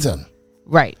Kensington.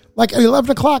 Right. Like at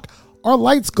 11 o'clock, our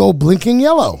lights go blinking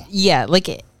yellow. Yeah.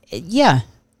 Yeah.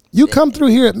 You come through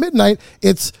here at midnight,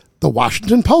 it's the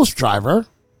Washington Post driver,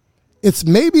 it's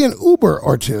maybe an Uber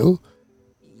or two,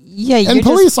 Yeah. You're and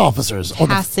police just officers. Or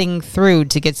passing through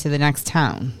to get to the next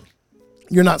town.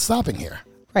 you're not stopping here.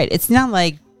 Right. It's not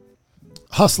like.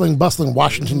 Hustling, bustling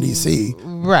Washington, D.C.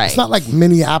 Right. It's not like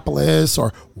Minneapolis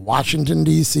or Washington,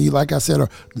 D.C., like I said, or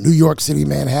New York City,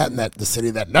 Manhattan, that the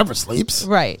city that never sleeps.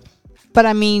 Right. But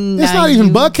I mean. It's not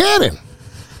even Buckhannon.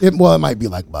 It might be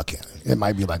like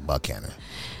Buckhannon.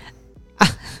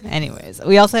 Anyways,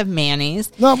 we also have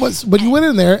Manny's. No, but you went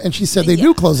in there and she said they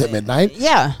do close at midnight.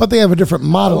 Yeah. But they have a different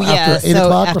model after 8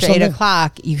 o'clock after or something. 8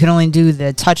 o'clock, you can only do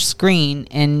the touch screen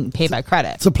and pay by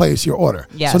credit. To place your order.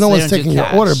 Yeah, so no so they one's don't do taking your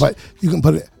cash. order, but you can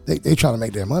put it, they trying to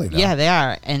make their money, though. Yeah, they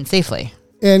are, and safely.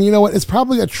 And you know what? It's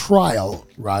probably a trial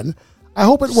run. I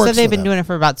hope it works So they've for been them. doing it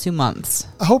for about 2 months.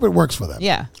 I hope it works for them.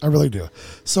 Yeah. I really do.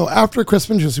 So after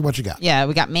Crisp and Juicy, what you got? Yeah,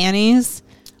 we got Manny's.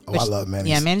 Oh, I love Manny's.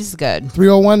 Yeah, Manny's is good.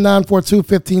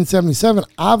 301-942-1577.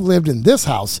 I've lived in this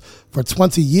house for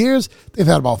 20 years. They've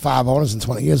had about 5 owners in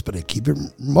 20 years, but they keep it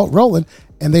rolling,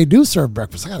 and they do serve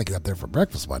breakfast. I got to get up there for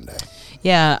breakfast one day.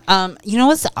 Yeah. You know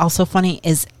what's also funny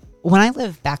is when I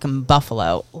lived back in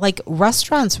Buffalo, like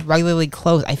restaurants regularly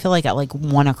close, I feel like at like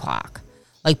 1 o'clock.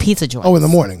 Like pizza joints. Oh, in the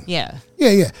morning. Yeah.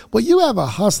 Yeah. Well, you have a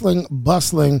hustling,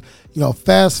 bustling,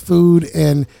 fast food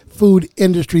and food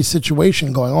industry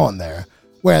situation going on there.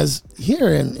 Whereas here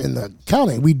in the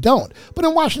county, we don't. But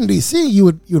in Washington, D.C., you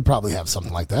would probably have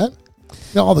something like that.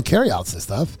 All the carryouts and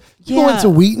stuff. You go Yeah. into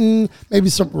Wheaton, maybe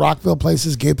some Rockville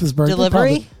places, Gaithersburg. they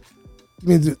Delivery?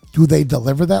 do they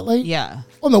deliver that late? Yeah.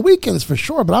 On the weekends for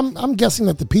sure, but I'm guessing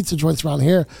that the pizza joints around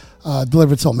here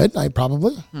deliver till midnight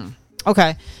probably.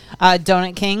 Okay.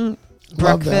 Donut King.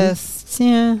 Love them. Breakfast.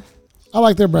 Yeah. I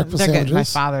like their breakfast They're good. sandwiches. My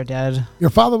father did. Your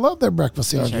father loved their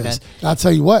breakfast Sure sandwiches. did. And I'll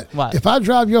tell you what, What? if I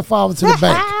drive your father to the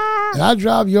bank and I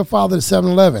drive your father to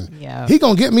 7-Eleven, Yeah. he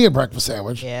going to get me a breakfast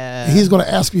sandwich. Yeah. And he's going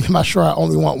to ask me, am I sure I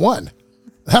only want one?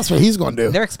 That's what he's going to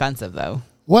do. They're expensive though.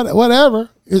 Whatever.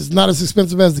 It's not as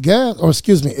expensive as the gas, or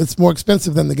excuse me, it's more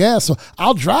expensive than the gas. So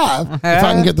I'll drive if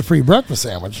I can get the free breakfast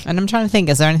sandwich. And I'm trying to think,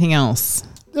 is there anything else?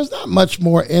 There's not much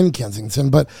more in Kensington,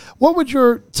 but what would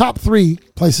your top 3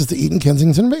 places to eat in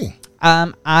Kensington be?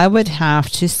 I would have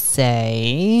to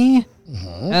say,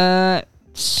 no,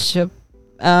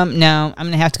 I'm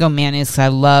gonna have to go Manny's because I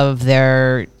love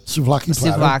their Souvlaki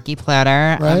platter. souvlaki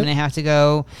platter. Right. I'm gonna have to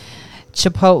go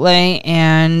Chipotle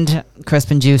and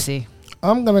Crisp and Juicy.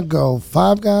 I'm going to go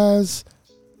Five Guys,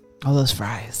 All those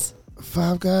fries.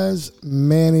 Five Guys,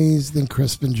 mayonnaise, then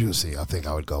crisp and juicy. I think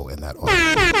I would go in that order.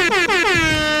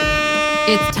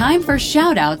 It's time for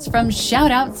shout-outs from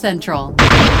Shoutout Central.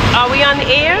 Are we on the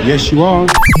air? Yes, you are.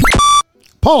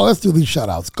 Paula, let's do these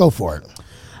shout-outs. Go for it.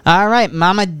 All right,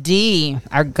 Mama D,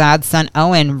 our godson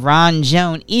Owen, Ron,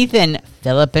 Joan, Ethan,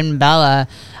 Philip, and Bella.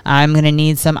 I'm going to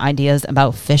need some ideas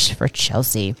about fish for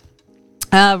Chelsea.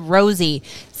 Rosie,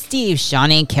 Steve,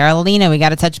 Shawnee, Carolina, we got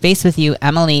to touch base with you.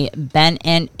 Emily, Ben,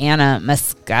 and Anna,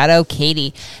 Moscato,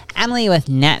 Katie, Emily with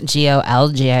Nat Geo,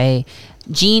 LJ,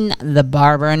 Jean, the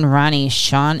Barber, and Ronnie,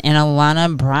 Sean and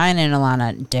Alana, Brian and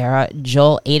Alana, Dara,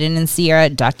 Joel, Aiden and Sierra,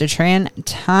 Dr. Tran,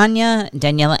 Tanya,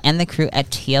 Daniela, and the crew at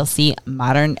TLC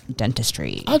Modern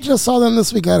Dentistry. I just saw them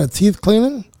this week at a teeth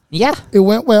cleaning. Yeah, It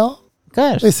went well.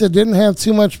 good. They said didn't have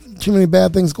too many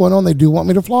bad things going on. They do want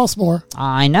me to floss more.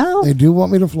 I know. They do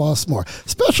want me to floss more.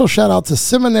 Special shout out to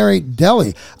Seminary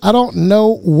Deli. I don't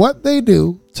know what they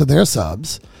do to their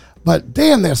subs, but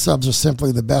damn, their subs are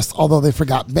simply the best. Although they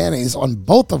forgot mayonnaise on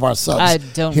both of our subs. I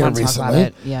don't here want to recently. talk about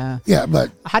it. Yeah. Yeah, but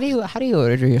How do you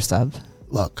order your sub?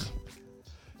 look,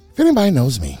 if anybody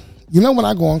knows me, you know when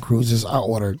I go on cruises, I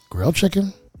order grilled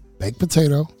chicken, baked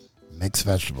potato, mixed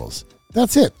vegetables.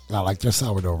 That's it. And I like their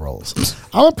sourdough rolls.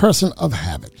 I'm a person of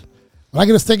habit. When I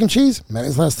get a steak and cheese,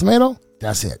 mayonnaise, lettuce, tomato,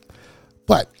 that's it.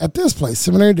 But at this place,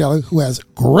 Seminary Deli, who has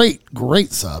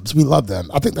great subs, we love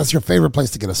them. I think that's your favorite place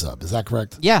to get a sub. Is that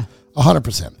correct? Yeah.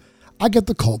 100%. I get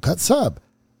the cold cut sub.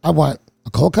 I want a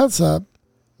cold cut sub,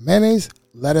 mayonnaise,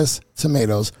 lettuce,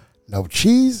 tomatoes, no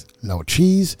cheese, no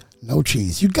cheese, no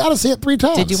cheese. You got to say it 3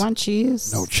 times. Did you want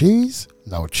cheese? No cheese,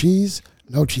 no cheese,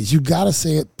 no cheese. You got to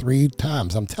say it 3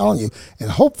 times. I'm telling you. And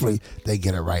hopefully they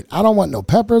get it right. I don't want no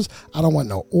peppers. I don't want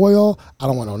no oil. I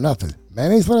don't want no nothing.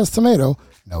 Mayonnaise, lettuce, tomato,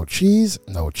 no cheese,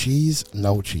 no cheese,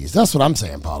 no cheese. That's what I'm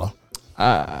saying, Paula.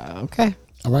 Okay.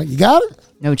 All right. You got it?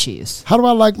 No cheese. How do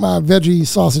I like my veggie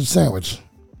sausage sandwich?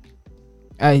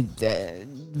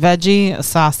 Veggie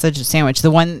sausage sandwich.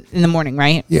 The one in the morning,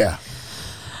 right? Yeah.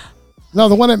 No,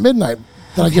 the one at midnight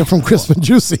that I get from Crisp and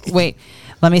Juicy. Wait.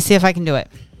 Let me see if I can do it.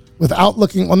 Without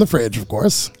looking on the fridge, of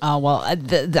course. Oh, well,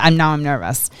 I'm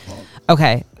nervous.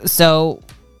 Okay. So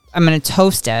I'm going to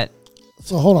toast it.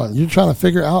 So hold on. You're trying to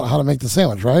figure out how to make the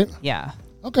sandwich, right? Yeah.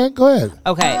 Okay, go ahead.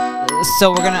 Okay.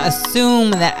 So we're going to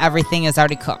assume that everything is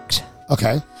already cooked.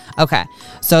 Okay. Okay.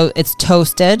 So it's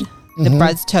toasted. The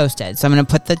bread's toasted. So I'm going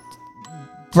to put the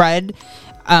bread.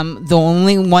 The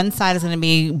only one side is going to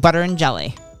be butter and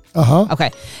jelly. Uh-huh. Okay.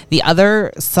 The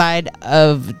other side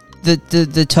of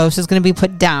the toast is going to be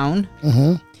put down.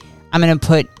 Mm-hmm. I'm going to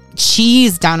put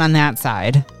cheese down on that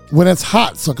side. When it's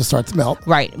hot, so it can start to melt.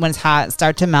 Right. When it's hot,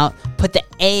 start to melt. Put the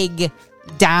egg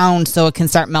down so it can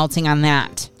start melting on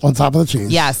that. On top of the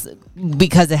cheese. Yes,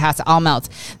 because it has to all melt.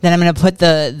 Then I'm going to put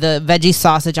the veggie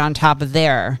sausage on top of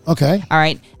there. Okay. All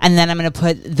right. And then I'm going to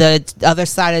put the other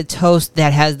side of toast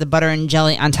that has the butter and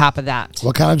jelly on top of that.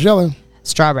 What kind of jelly?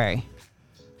 Strawberry.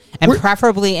 And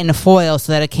preferably in foil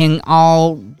so that it can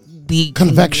all be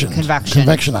Convection. Convection.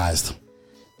 Convectionized.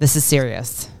 This is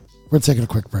serious. We're taking a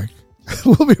quick break.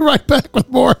 We'll be right back with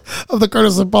more of the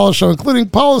Curtis and Paula Show, including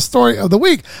Paula's story of the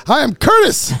week. Hi, I'm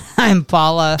Curtis. I'm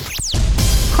Paula.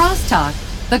 Crosstalk,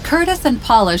 the Curtis and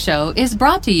Paula Show, is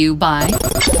brought to you by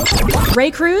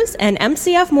Ray Cruz and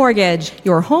MCF Mortgage.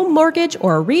 Your home mortgage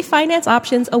or refinance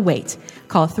options await.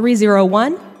 Call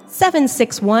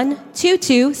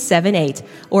 301-761-2278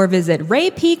 or visit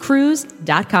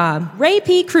raypcruz.com. Ray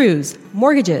P. Cruz,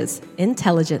 mortgages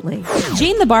intelligently.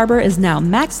 Gene the Barber is now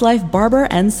Max Life Barber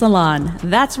and Salon.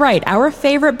 That's right, our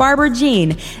favorite barber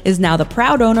Gene is now the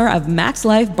proud owner of Max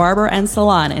Life Barber and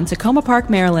Salon in Tacoma Park,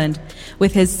 Maryland.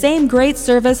 With his same great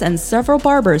service and several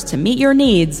barbers to meet your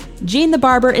needs, Gene the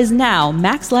Barber is now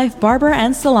Max Life Barber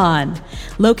and Salon.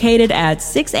 Located at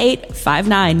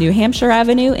 6859 New Hampshire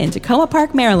Avenue in Tacoma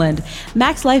Park, Maryland,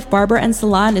 Max Life Barber and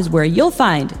Salon is where you'll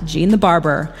find Gene the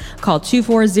Barber. Call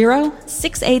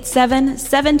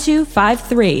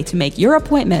 240-687-7253 to make your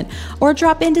appointment or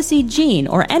drop in to see Gene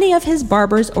or any of his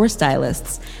barbers or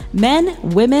stylists. Men,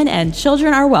 women, and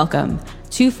children are welcome.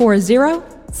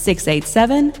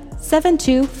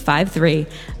 240-687-7253.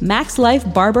 Max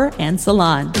Life Barber and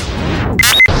Salon.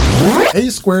 A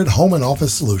Squared Home and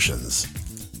Office Solutions.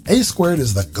 A Squared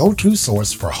is the go-to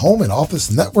source for home and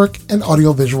office network and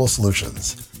audiovisual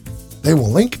solutions. They will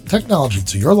link technology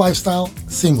to your lifestyle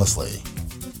seamlessly.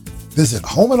 Visit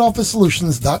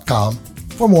homeandofficesolutions.com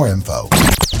for more info.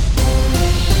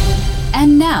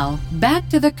 And now, back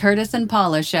to the Curtis and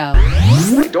Paula Show.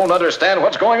 I don't understand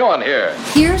what's going on here.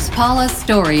 Here's Paula's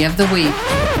story of the week.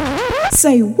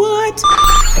 Say what?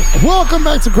 Welcome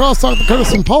back to Crosstalk, the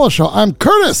Curtis and Paula Show. I'm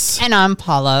Curtis. And I'm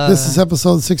Paula. This is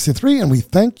episode 63, and we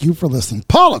thank you for listening.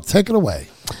 Paula, take it away.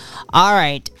 All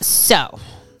right. So,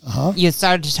 you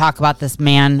started to talk about this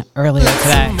man earlier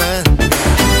today.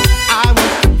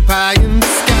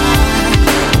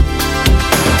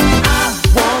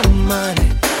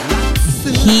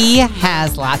 He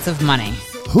has lots of money.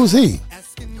 Who's he?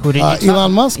 Who did you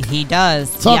Elon Musk? He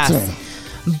does. Talk to me.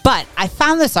 But I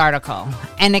found this article,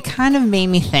 and it kind of made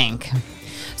me think.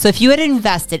 So if you had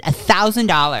invested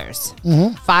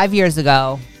 $1,000 5 years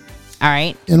ago, all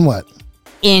right? In what?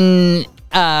 In,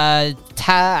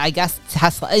 I guess,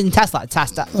 Tesla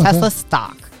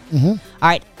stock. All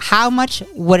right. How much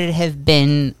would it have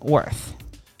been worth?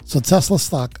 So Tesla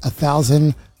stock,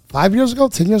 1,000 5 years ago,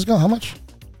 10 years ago, how much?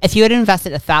 If you had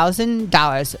invested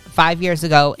 $1,000 5 years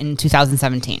ago in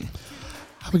 2017.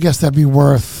 I would guess that'd be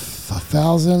worth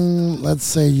 1,000. Let's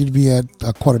say you'd be at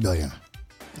 $250 million.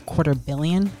 $250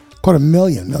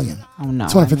 million? Million. Oh, no.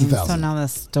 250,000. So now the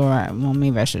store, well,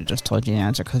 maybe I should have just told you the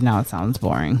answer because now it sounds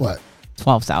boring. What?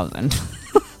 12,000.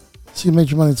 So you made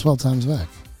your money 12 times back.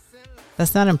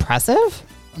 That's not impressive?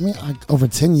 I mean, over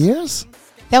 10 years?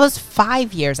 That was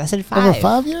 5 years. I said 5. Over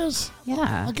 5 years?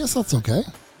 Yeah. I guess that's okay.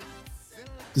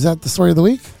 Is that the story of the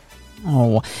week?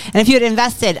 Oh. And if you had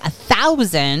invested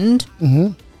 1,000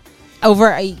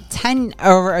 over a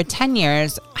 10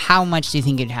 years, how much do you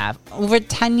think you'd have? Over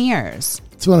 10 years.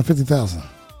 250,000.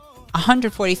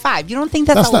 145. You don't think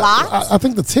that's a lot? I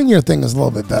think the 10-year thing is a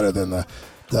little bit better than the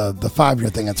 5-year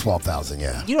thing at 12,000,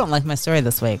 yeah. You don't like my story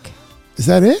this week. Is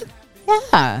that it?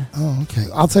 Yeah. Oh, okay.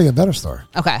 I'll tell you a better story.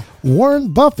 Okay.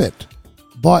 Warren Buffett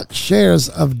bought shares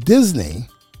of Disney.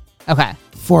 Okay.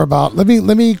 For about, let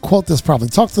me quote this properly.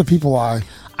 Talk to the people why.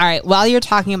 All right. While you're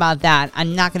talking about that,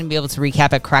 I'm not going to be able to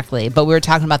recap it correctly, but we were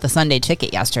talking about the Sunday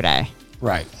Ticket yesterday.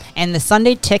 Right. And the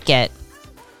Sunday Ticket,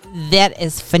 that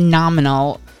is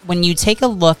phenomenal. When you take a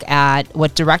look at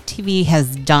what DirecTV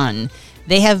has done,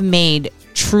 they have made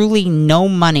truly no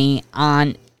money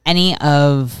on any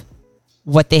of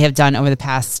what they have done over the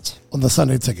past... On the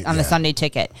Sunday Ticket. The Sunday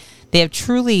Ticket. They have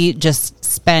truly just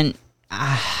spent...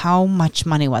 how much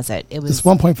money was it? It's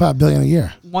 $1.5 billion a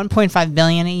year. $1.5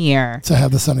 billion a year to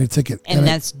have the Sunday Ticket, and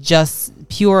that's just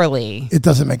purely. It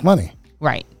doesn't make money,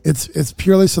 right? It's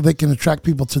purely so they can attract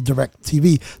people to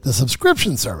DirecTV, the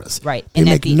subscription service, right? They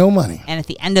make no money. And at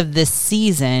the end of this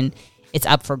season, it's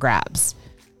up for grabs,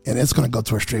 and it's going to go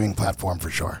to a streaming platform for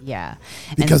sure. Yeah,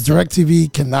 because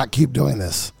DirecTV cannot keep doing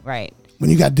this, right? When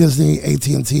you got Disney,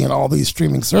 AT&T, and all these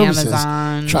streaming services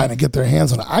Amazon, trying to get their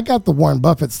hands on it. I got the Warren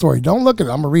Buffett story. Don't look at it.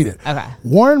 I'm going to read it. Okay.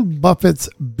 Warren Buffett's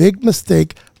big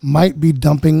mistake might be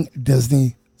dumping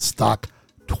Disney stock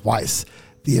twice.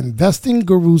 The investing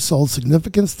guru sold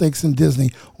significant stakes in Disney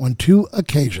on 2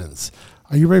 occasions.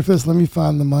 Are you ready for this? Let me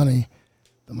find the money.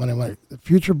 The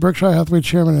future Berkshire Hathaway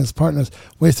chairman and his partners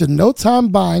wasted no time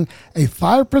buying a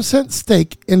 5%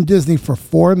 stake in Disney for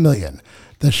 $4 million.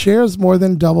 The shares more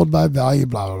than doubled by value,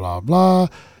 blah, blah, blah,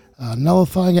 blah.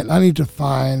 Nullifying it. I need to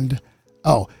find...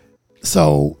 Oh,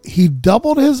 so he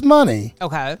doubled his money.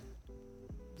 Okay.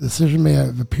 The decision may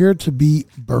have appeared to be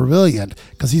brilliant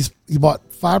because he bought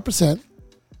 5%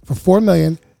 for $4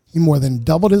 million. He more than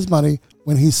doubled his money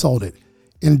when he sold it.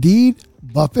 Indeed,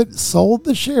 Buffett sold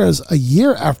the shares a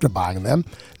year after buying them,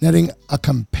 netting a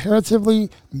comparatively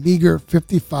meager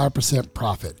 55%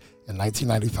 profit in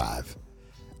 1995.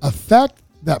 A fact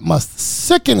that must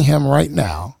sicken him right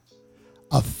now.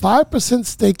 A 5%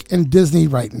 stake in Disney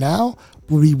right now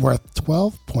would be worth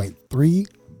 $12.3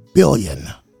 billion.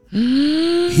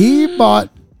 He bought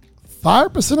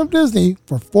 5% of Disney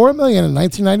for $4 million in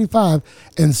 1995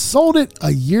 and sold it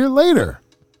a year later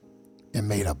and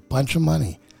made a bunch of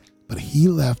money. But he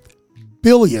left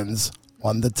billions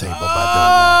on the table by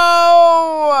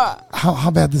doing that. How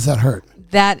bad does that hurt?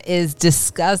 That is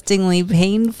disgustingly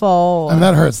painful. And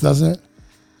that hurts, doesn't it?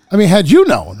 I mean, had you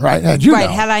known, right? Had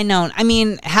I known. I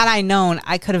mean, had I known,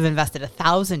 I could have invested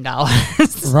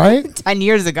 $1,000 right 10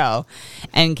 years ago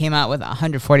and came out with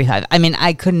 145. I mean,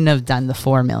 I couldn't have done the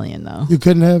 $4 million though. You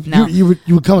couldn't have. No. You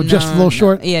would come just a little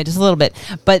short. Yeah, just a little bit.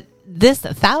 But this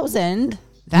 1,000.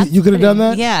 You could have done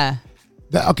that. Yeah.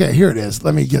 Okay, here it is.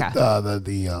 Let me get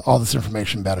all this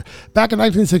information better. Back in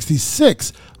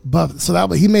 1966,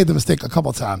 he made the mistake a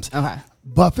couple times. Okay.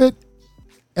 Buffett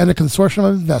and a consortium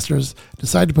of investors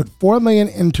decided to put $4 million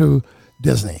into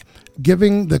Disney,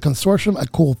 giving the consortium a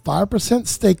cool 5%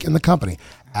 stake in the company.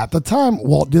 At the time,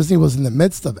 Walt Disney was in the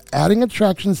midst of adding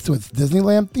attractions to its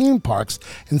Disneyland theme parks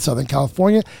in Southern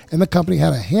California, and the company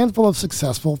had a handful of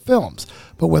successful films.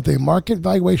 But with a market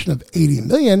valuation of $80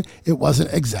 million, it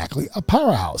wasn't exactly a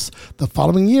powerhouse. The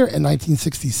following year, in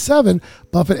 1967,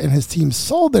 Buffett and his team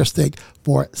sold their stake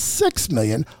for $6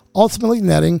 million, ultimately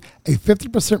netting a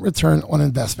 50% return on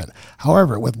investment.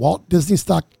 However, with Walt Disney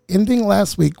stock ending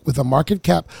last week with a market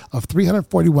cap of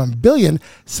 $341 billion,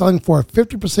 selling for a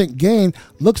 50% gain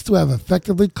looks to have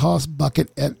effectively cost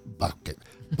Buffett and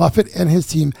his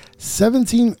team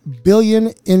 $17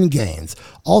 billion in gains.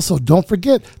 Also, don't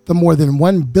forget the more than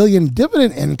 $1 billion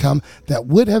dividend income that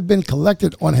would have been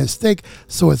collected on his stake,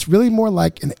 so it's really more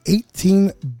like an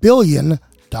 $18 billion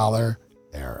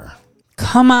error.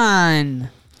 Come on.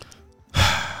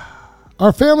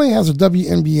 Our family has a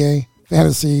WNBA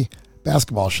fantasy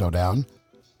basketball showdown.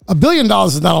 $1 billion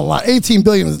is not on the line. $18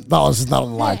 billion is not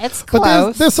on the line. Yeah, it's but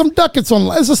close. there's some ducats on the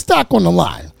line. There's a stack on the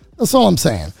line. That's all I'm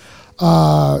saying.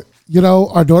 Our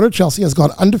daughter Chelsea has gone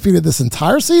undefeated this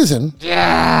entire season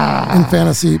in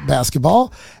fantasy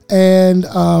basketball. And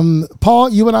Paul,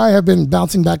 you and I have been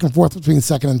bouncing back and forth between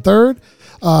second and third.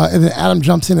 And then Adam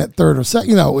jumps in at third or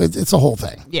second. It's a whole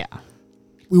thing. Yeah.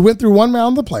 We went through one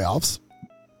round of the playoffs.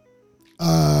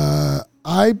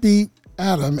 I beat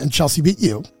Adam and Chelsea beat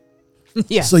you.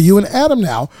 Yeah. So you and Adam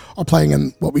now are playing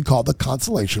in what we call the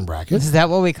consolation bracket. Is that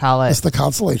what we call it? It's the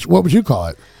consolation. What would you call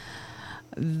it?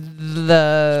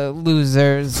 The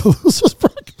losers Losers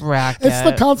bracket. It's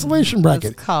the consolation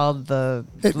bracket. It's called the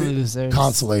losers.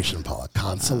 Consolation, Paula.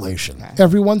 Consolation. Okay.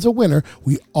 Everyone's a winner.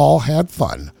 We all had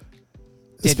fun.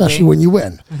 Did especially we? when you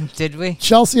win. Did we?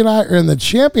 Chelsea and I are in the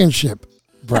championship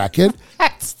bracket.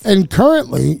 And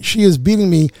currently, she is beating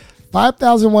me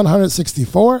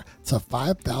 5,164 to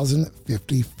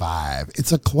 5,055.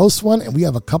 It's a close one, and we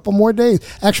have a couple more days.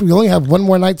 Actually, we only have one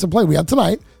more night to play. We have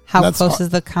tonight. How close is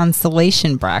the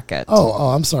consolation bracket? Oh,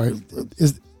 I'm sorry.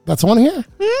 That's on here?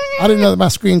 I didn't know that my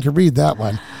screen could read that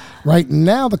one. Right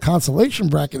now, the consolation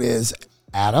bracket is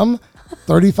Adam,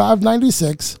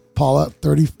 3596. Paula,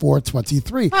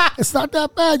 3423. It's not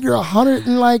that bad. You're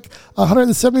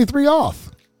 173 off.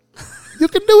 You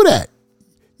can do that.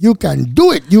 You can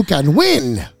do it. You can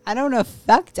win. I don't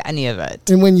affect any of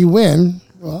it. And when you win,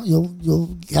 well,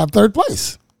 you'll have third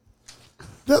place.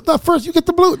 The first, you get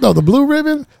the blue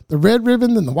ribbon, the red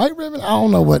ribbon, then the white ribbon. I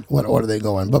don't know what order they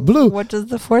go in, but blue. What does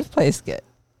the fourth place get?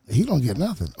 He don't get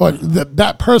nothing, or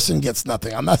that person gets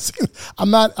nothing. I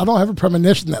don't have a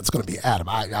premonition that's going to be Adam.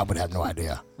 I would have no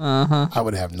idea. I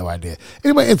would have no idea.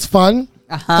 Anyway, it's fun.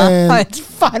 It's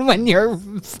fun when you're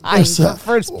fine for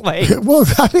first place. Well,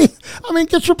 I mean,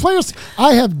 get your players.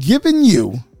 I have given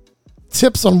you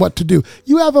tips on what to do.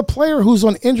 You have a player who's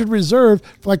on injured reserve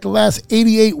for like the last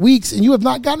 88 weeks, and you have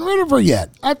not gotten rid of her yet.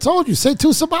 I told you, say to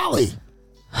Sabali.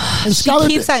 And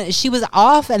She was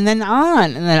off and then on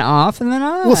and then off and then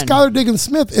on. Well, Skylar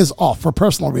Diggins-Smith is off for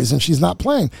personal reasons. She's not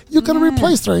playing. You could have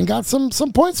replaced her and got some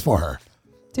points for her.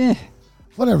 Yeah.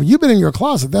 Whatever. You've been in your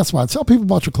closet. That's why. Tell people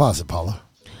about your closet, Paula.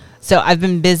 So I've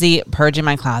been busy purging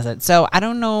my closet. So I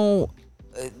don't know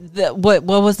what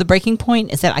was the breaking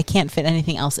point is that I can't fit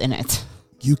anything else in it.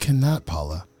 You cannot,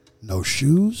 Paula. No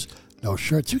shoes, no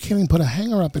shirts. You can't even put a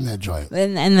hanger up in that joint.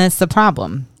 And that's the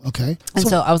problem. Okay. And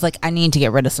so I was like, I need to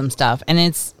get rid of some stuff. And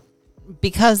it's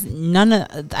because I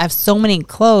have so many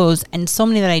clothes and so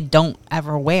many that I don't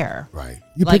ever wear. Right.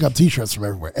 You pick up T-shirts from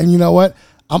everywhere. And you know what?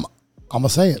 I'm going to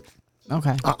say it.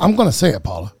 Okay. I'm going to say it,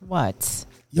 Paula. What?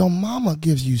 Your mama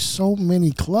gives you so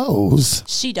many clothes.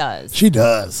 She does. She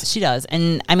does. She does.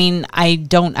 And I mean, I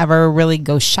don't ever really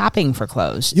go shopping for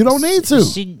clothes. You don't need to.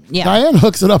 Diane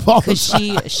hooks it up all the time.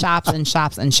 She shops and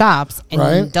shops and shops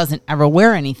and doesn't ever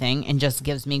wear anything and just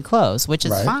gives me clothes, which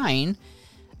is fine.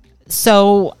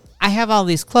 So I have all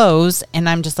these clothes and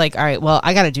I'm just like, all right, well,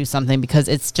 I got to do something because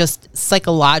it's just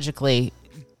psychologically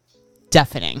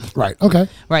deafening. Right. Okay.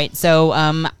 Right. So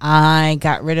I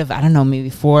got rid of, I don't know, maybe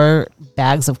 4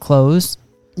 bags of clothes.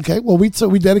 Okay. Well, we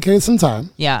dedicated some time.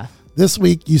 Yeah. This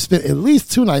week, you spent at least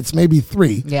 2 nights, maybe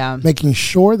 3, making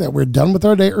sure that we're done with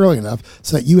our day early enough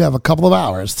so that you have a couple of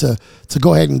hours to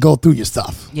go ahead and go through your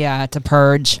stuff. Yeah, to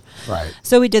purge. Right.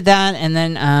 So we did that, and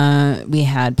then we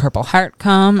had Purple Heart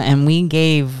come, and we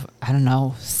gave, I don't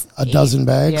know, a dozen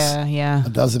bags. Yeah. A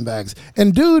dozen bags.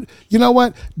 And dude, you know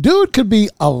what? Dude could be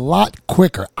a lot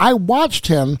quicker. I watched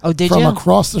him from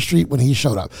across the street when he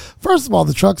showed up. First of all,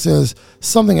 the truck says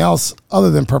something else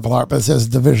other than Purple Heart, but it says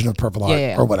Division of Purple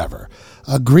Heart or whatever.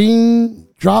 A green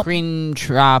drop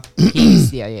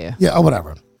piece. Yeah, or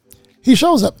whatever. He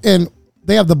shows up, and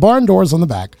they have the barn doors on the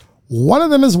back. One of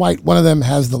them is white. One of them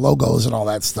has the logos and all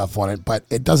that stuff on it, but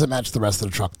it doesn't match the rest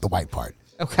of the truck, the white part.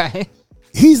 Okay.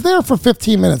 He's there for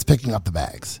 15 minutes picking up the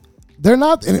bags. They're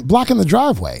not blocking the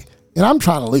driveway, and I'm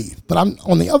trying to leave, but I'm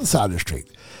on the other side of the street.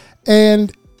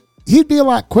 And he'd be a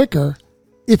lot quicker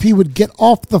if he would get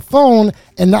off the phone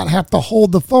and not have to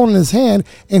hold the phone in his hand,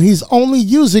 and he's only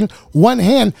using one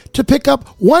hand to pick up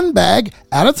one bag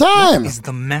at a time. What is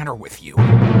the matter with you?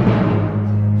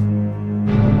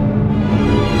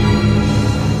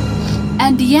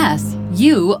 And yes,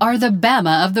 you are the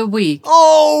Bama of the week.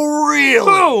 Oh, really?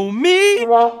 Who, me?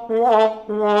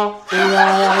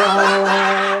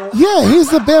 Yeah,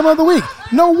 he's the Bama of the week.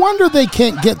 No wonder they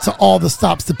can't get to all the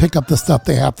stops to pick up the stuff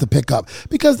they have to pick up,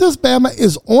 because this Bama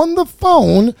is on the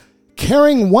phone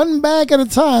carrying one bag at a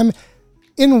time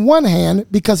in one hand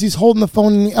because he's holding the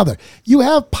phone in the other. You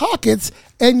have pockets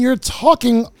and you're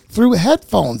talking through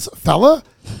headphones, fella.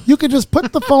 You could just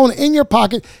put the phone in your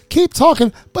pocket, keep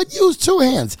talking, but use two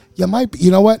hands. You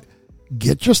know what?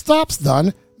 Get your stops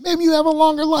done. Maybe you have a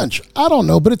longer lunch. I don't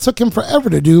know, but it took him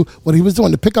forever to do what he was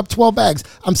doing, to pick up 12 bags.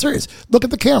 I'm serious. Look at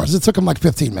the cameras. It took him like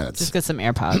 15 minutes. Just get some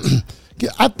AirPods.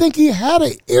 I think he had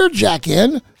an ear jack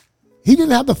in. He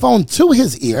didn't have the phone to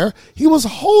his ear. He was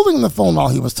holding the phone while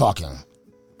he was talking.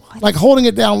 Like holding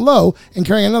it down low and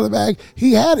carrying another bag.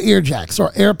 He had ear jacks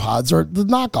or AirPods or the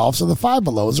knockoffs or the Five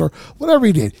Belows or whatever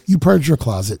he did. You purged your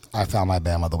closet. I found my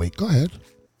Bama of the week. Go ahead.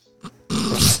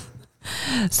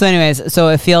 So anyways, so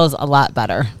it feels a lot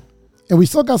better. And we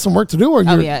still got some work to do. Or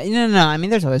Oh, yeah. No. I mean,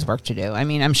 there's always work to do. I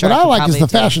mean, I'm sure. What I like is the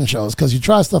probably fashion shows, because you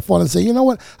try stuff on and say, you know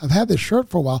what? I've had this shirt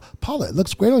for a while. Paula, it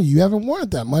looks great on you. You haven't worn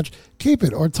it that much. Keep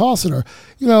it or toss it. Or,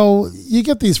 you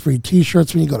get these free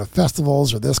T-shirts when you go to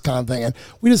festivals or this kind of thing. And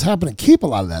we just happen to keep a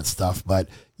lot of that stuff. But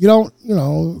you don't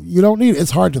need it.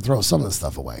 It's hard to throw some of the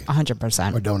stuff away.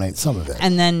 100%. Or donate some of it.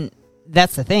 And then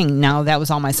that's the thing. Now, that was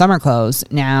all my summer clothes.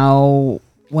 Now,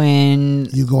 when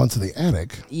you go into the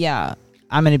attic. Yeah.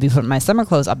 I'm going to be putting my summer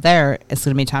clothes up there. It's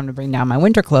going to be time to bring down my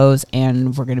winter clothes,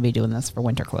 and we're going to be doing this for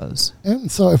winter clothes.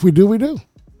 And so if we do, we do.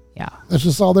 Yeah. That's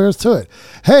just all there is to it.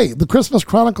 Hey, the Christmas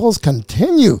Chronicles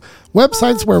continue.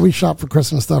 Websites where we shop for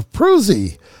Christmas stuff.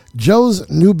 Pruzy, Joe's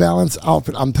New Balance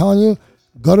outfit. I'm telling you,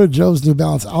 go to Joe's New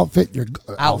Balance outfit. Your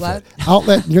outlet.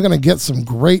 You're going to get some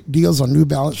great deals on New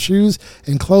Balance shoes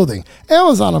and clothing.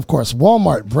 Amazon, of course.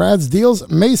 Walmart, Brad's Deals,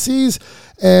 Macy's,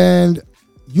 and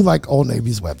you like Old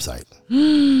Navy's website.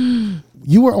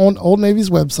 You were on Old Navy's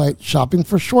website shopping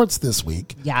for shorts this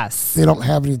week. Yes. They don't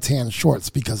have any tan shorts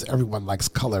because everyone likes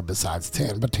color besides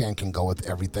tan, but tan can go with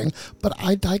everything. But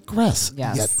I digress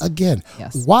yet again.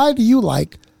 Yes. Why do you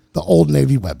like the Old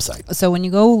Navy website? So when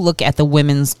you go look at the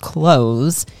women's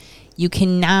clothes, you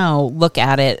can now look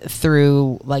at it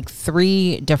through like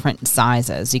 3 different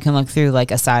sizes. You can look through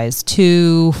like a size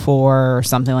 2, 4, or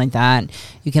something like that.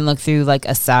 You can look through like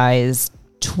a size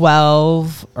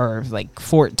 12 or like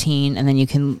 14, and then you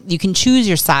can choose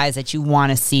your size that you want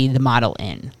to see the model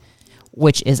in,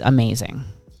 which is amazing.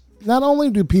 Not only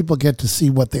do people get to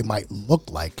see what they might look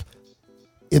like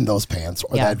in those pants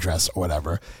or that dress or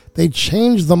whatever, they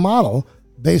change the model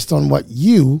based on what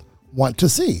you want to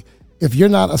see. If you're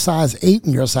not a size 8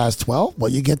 and you're a size 12, well,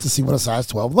 you get to see what a size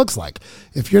 12 looks like.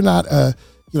 If you're not a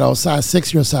size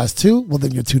 6, you're a size 2, well,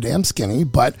 then you're too damn skinny,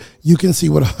 but you can see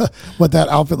what that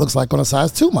outfit looks like on a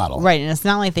size 2 model. Right, and it's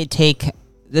not like they take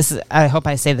this. I hope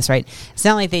I say this right. It's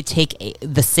not like they take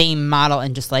the same model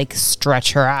and just like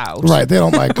stretch her out. Right, they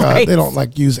don't like Right. they don't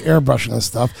like use airbrushing and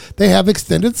stuff. They have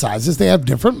extended sizes. They have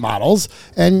different models,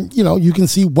 and you can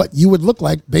see what you would look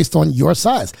like based on your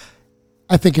size.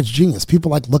 I think it's genius. People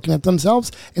like looking at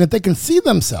themselves, and if they can see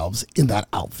themselves in that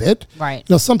outfit, right?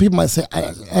 Some people might say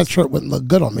that shirt wouldn't look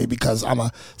good on me because I'm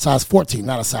a size 14,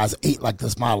 not a size 8 like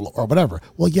this model or whatever.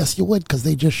 Well, yes, you would, because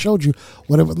they just showed you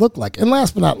what it would look like. And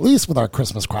last but not least, with our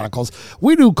Christmas Chronicles,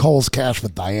 we do Kohl's Cash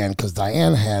with Diane, because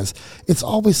Diane it's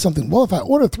always something. Well, if I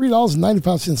order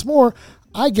 $3.95 more,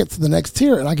 I get to the next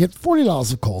tier and I get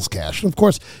 $40 of Kohl's Cash. And of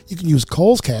course, you can use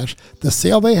Kohl's Cash, the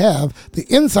sale they have, the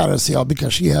insider sale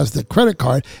because she has the credit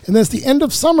card, and then it's the end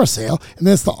of summer sale, and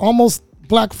then it's the almost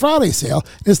Black Friday sale.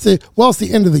 It's the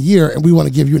end of the year, and we want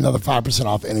to give you another 5%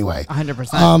 off anyway.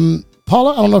 100%.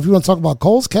 Paula, I don't know if you want to talk about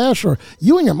Kohl's Cash, or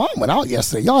you and your mom went out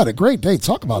yesterday. Y'all had a great day.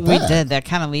 Talk about that. We did. That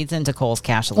kind of leads into Kohl's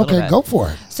Cash a little bit. Okay, go for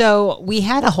it. So we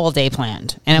had a whole day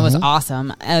planned, and it was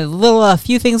awesome. A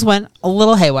few things went a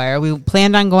little haywire. We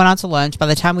planned on going out to lunch. By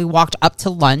the time we walked up to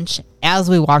lunch,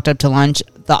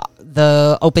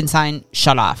 the open sign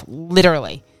shut off,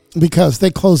 literally. Because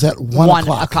they close at 1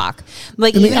 o'clock.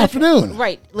 Like in the afternoon.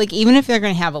 Right. Like even if they're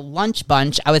going to have a lunch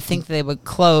bunch, I would think they would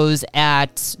close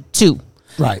at 2.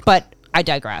 Right. But I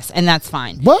digress, and that's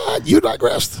fine. What? You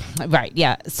digressed. Right,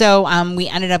 yeah. So we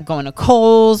ended up going to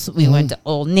Kohl's. We went to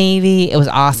Old Navy. It was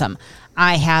awesome.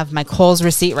 I have my Kohl's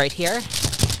receipt right here.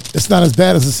 It's not as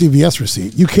bad as a CVS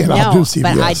receipt. You can't outdo CVS.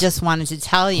 But I just wanted to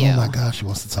tell you. Oh, my gosh. She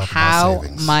wants to talk how about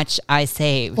savings. much I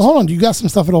saved. Well, hold on. You got some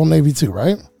stuff at Old Navy, too,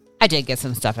 right? I did get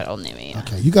some stuff at Old Navy.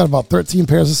 Okay. You got about 13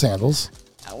 pairs of sandals.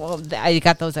 Well, I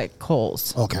got those at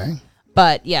Kohl's. Okay.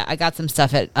 But yeah, I got some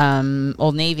stuff at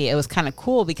Old Navy. It was kind of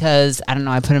cool because I don't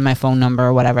know. I put in my phone number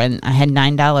or whatever, and I had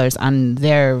 $9 on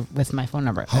there with my phone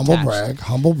number.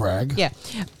 Humble brag. Yeah,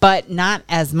 but not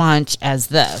as much as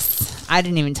this. I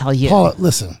didn't even tell you. Paula,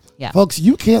 listen. Yeah, folks,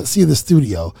 you can't see the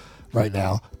studio right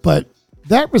now, but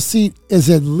that receipt is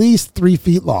at least 3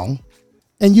 feet long,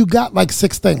 and you got like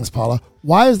 6 things, Paula.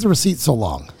 Why is the receipt so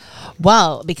long?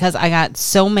 Well, because I got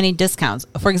so many discounts.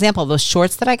 For example, those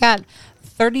shorts that I got.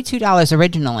 $32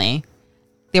 originally.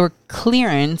 They were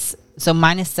clearance, so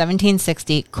minus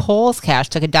 $17.60. Kohl's Cash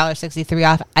took $1.63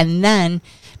 off, and then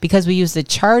because we used the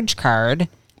charge card,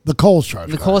 the Kohl's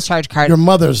charge card, your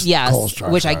mother's Kohl's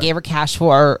charge which card. I gave her cash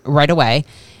for right away.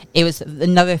 It was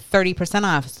another 30%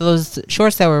 off. So those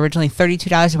shorts that were originally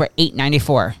 $32 were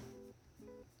 $8.94.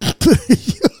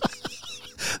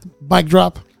 Mic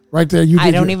drop. Right there,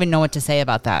 I don't even know what to say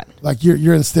about that. Like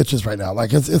you're in stitches right now.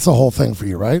 Like it's a whole thing for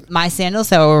you, right? My sandals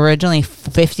that were originally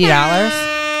 $50.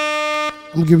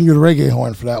 I'm giving you the reggae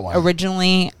horn for that one.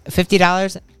 Originally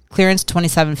 $50, clearance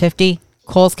 $27.50,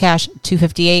 Kohl's Cash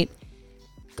 $2.58,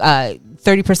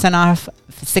 30% off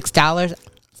 $6,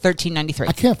 $13.93.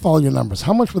 I can't follow your numbers.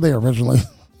 How much were they originally?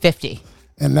 $50.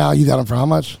 And now you got them for how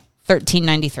much?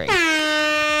 $13.93.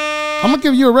 I'm going to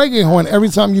give you a reggae horn every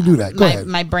time you do that. Go ahead.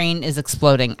 My brain is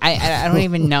exploding. I don't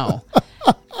even know.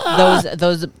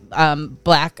 Those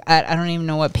black, I don't even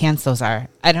know what pants those are.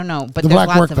 I don't know. But the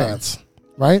black work pants,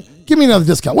 right? Give me another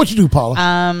discount. What you do, Paula?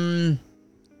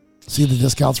 See, the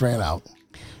discounts ran out.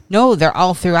 No, they're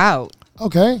all throughout.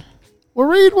 Okay. Well,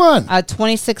 read one.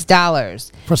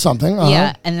 $26. For something.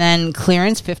 Yeah, and then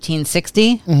clearance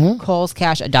 $15.60. Kohl's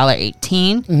Cash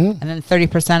 $1.18. And then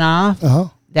 30%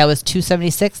 off. That was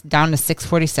 $2.76 down to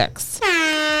 $6.46.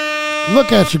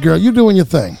 Look at you, girl. You're doing your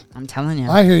thing. I'm telling you.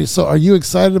 I hear you. So, are you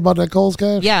excited about that Kohl's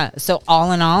Cash? Yeah. So,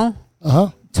 all in all,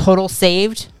 total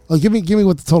saved. Well, give me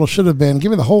what the total should have been.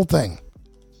 Give me the whole thing.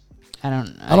 I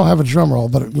don't have a drum roll,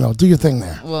 but do your thing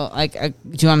there. Well, do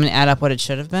you want me to add up what it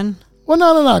should have been? Well,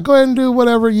 no. Go ahead and do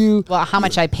whatever you. Well, how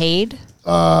much I paid?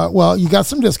 Well, you got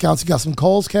some discounts. You got some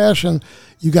Kohl's Cash, and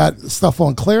you got stuff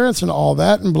on clearance and all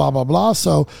that, and blah blah blah.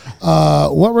 So,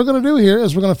 what we're going to do here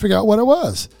is we're going to figure out what it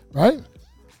was, right?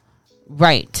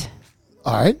 Right.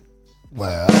 All right.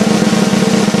 Well,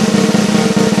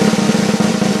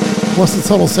 what's the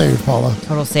total saved, Paula?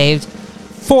 Total saved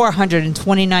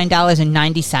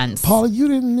 $429.90. Paula, you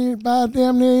didn't buy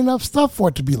damn near enough stuff for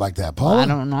it to be like that, Paula. I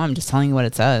don't know. I'm just telling you what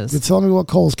it says. You're telling me what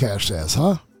Kohl's Cash says,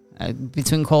 huh?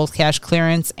 Between Kohl's Cash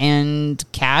clearance and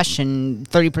cash and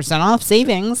 30% off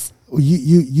savings.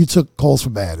 You took Kohl's for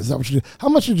bad. Is that what you did? How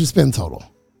much did you spend total?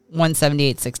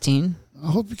 $178.16. I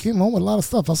hope you came home with a lot of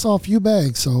stuff. I saw a few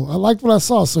bags, so I liked what I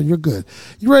saw, so you're good.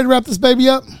 You ready to wrap this baby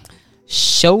up?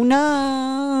 Show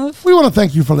enough. We want to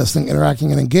thank you for listening,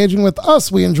 interacting, and engaging with us.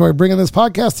 We enjoy bringing this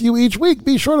podcast to you each week.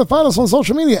 Be sure to find us on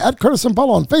social media at Curtis and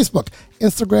Paula on Facebook,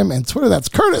 Instagram, and Twitter. That's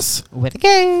Curtis. With a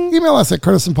K. Email us at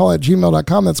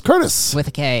curtisandpaula@gmail.com. That's Curtis. With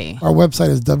a K. Our website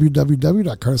is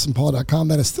www.curtisandpaula.com.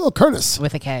 That is still Curtis.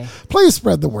 With a K. Please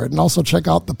spread the word and also check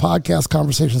out the podcast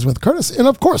Conversations with Curtis and,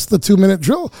 of course, the 2-Minute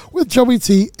Drill with Joey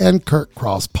T and Kurt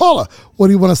Cross. Paula, what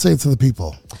do you want to say to the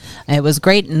people? It was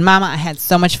great. And, Mama, I had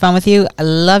so much fun with you. I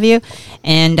love you.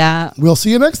 And we'll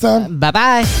see you next time.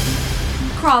 Bye-bye.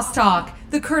 Crosstalk,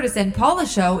 the Curtis and Paula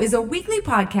Show, is a weekly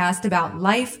podcast about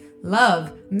life,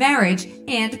 love, marriage,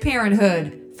 and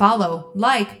parenthood. Follow,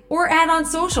 like, or add on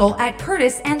social at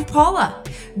Curtis and Paula.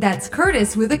 That's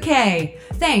Curtis with a K.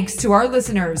 Thanks to our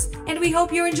listeners, and we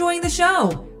hope you're enjoying the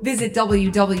show. Visit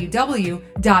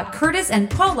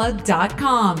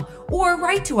www.curtisandpaula.com or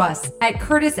write to us at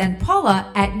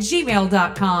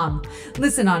curtisandpaula@gmail.com.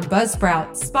 Listen on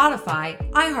Buzzsprout,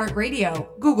 Spotify, iHeartRadio,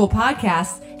 Google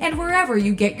Podcasts, and wherever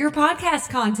you get your podcast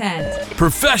content.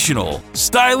 Professional,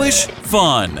 stylish,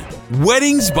 fun.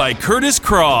 Weddings by Curtis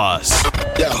Cross.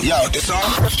 Yo, this on?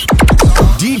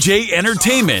 DJ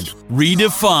Entertainment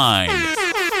Redefined.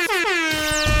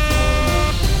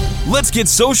 Let's get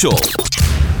social.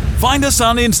 Find us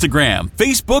on Instagram,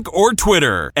 Facebook, or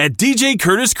Twitter at DJ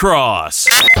Curtis Cross.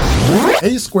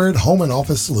 A Squared Home and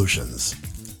Office Solutions.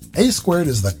 A Squared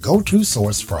is the go-to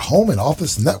source for home and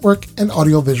office network and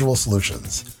audiovisual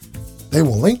solutions. They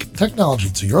will link technology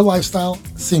to your lifestyle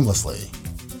seamlessly.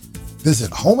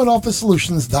 Visit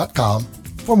homeandofficesolutions.com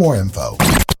for more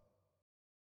info.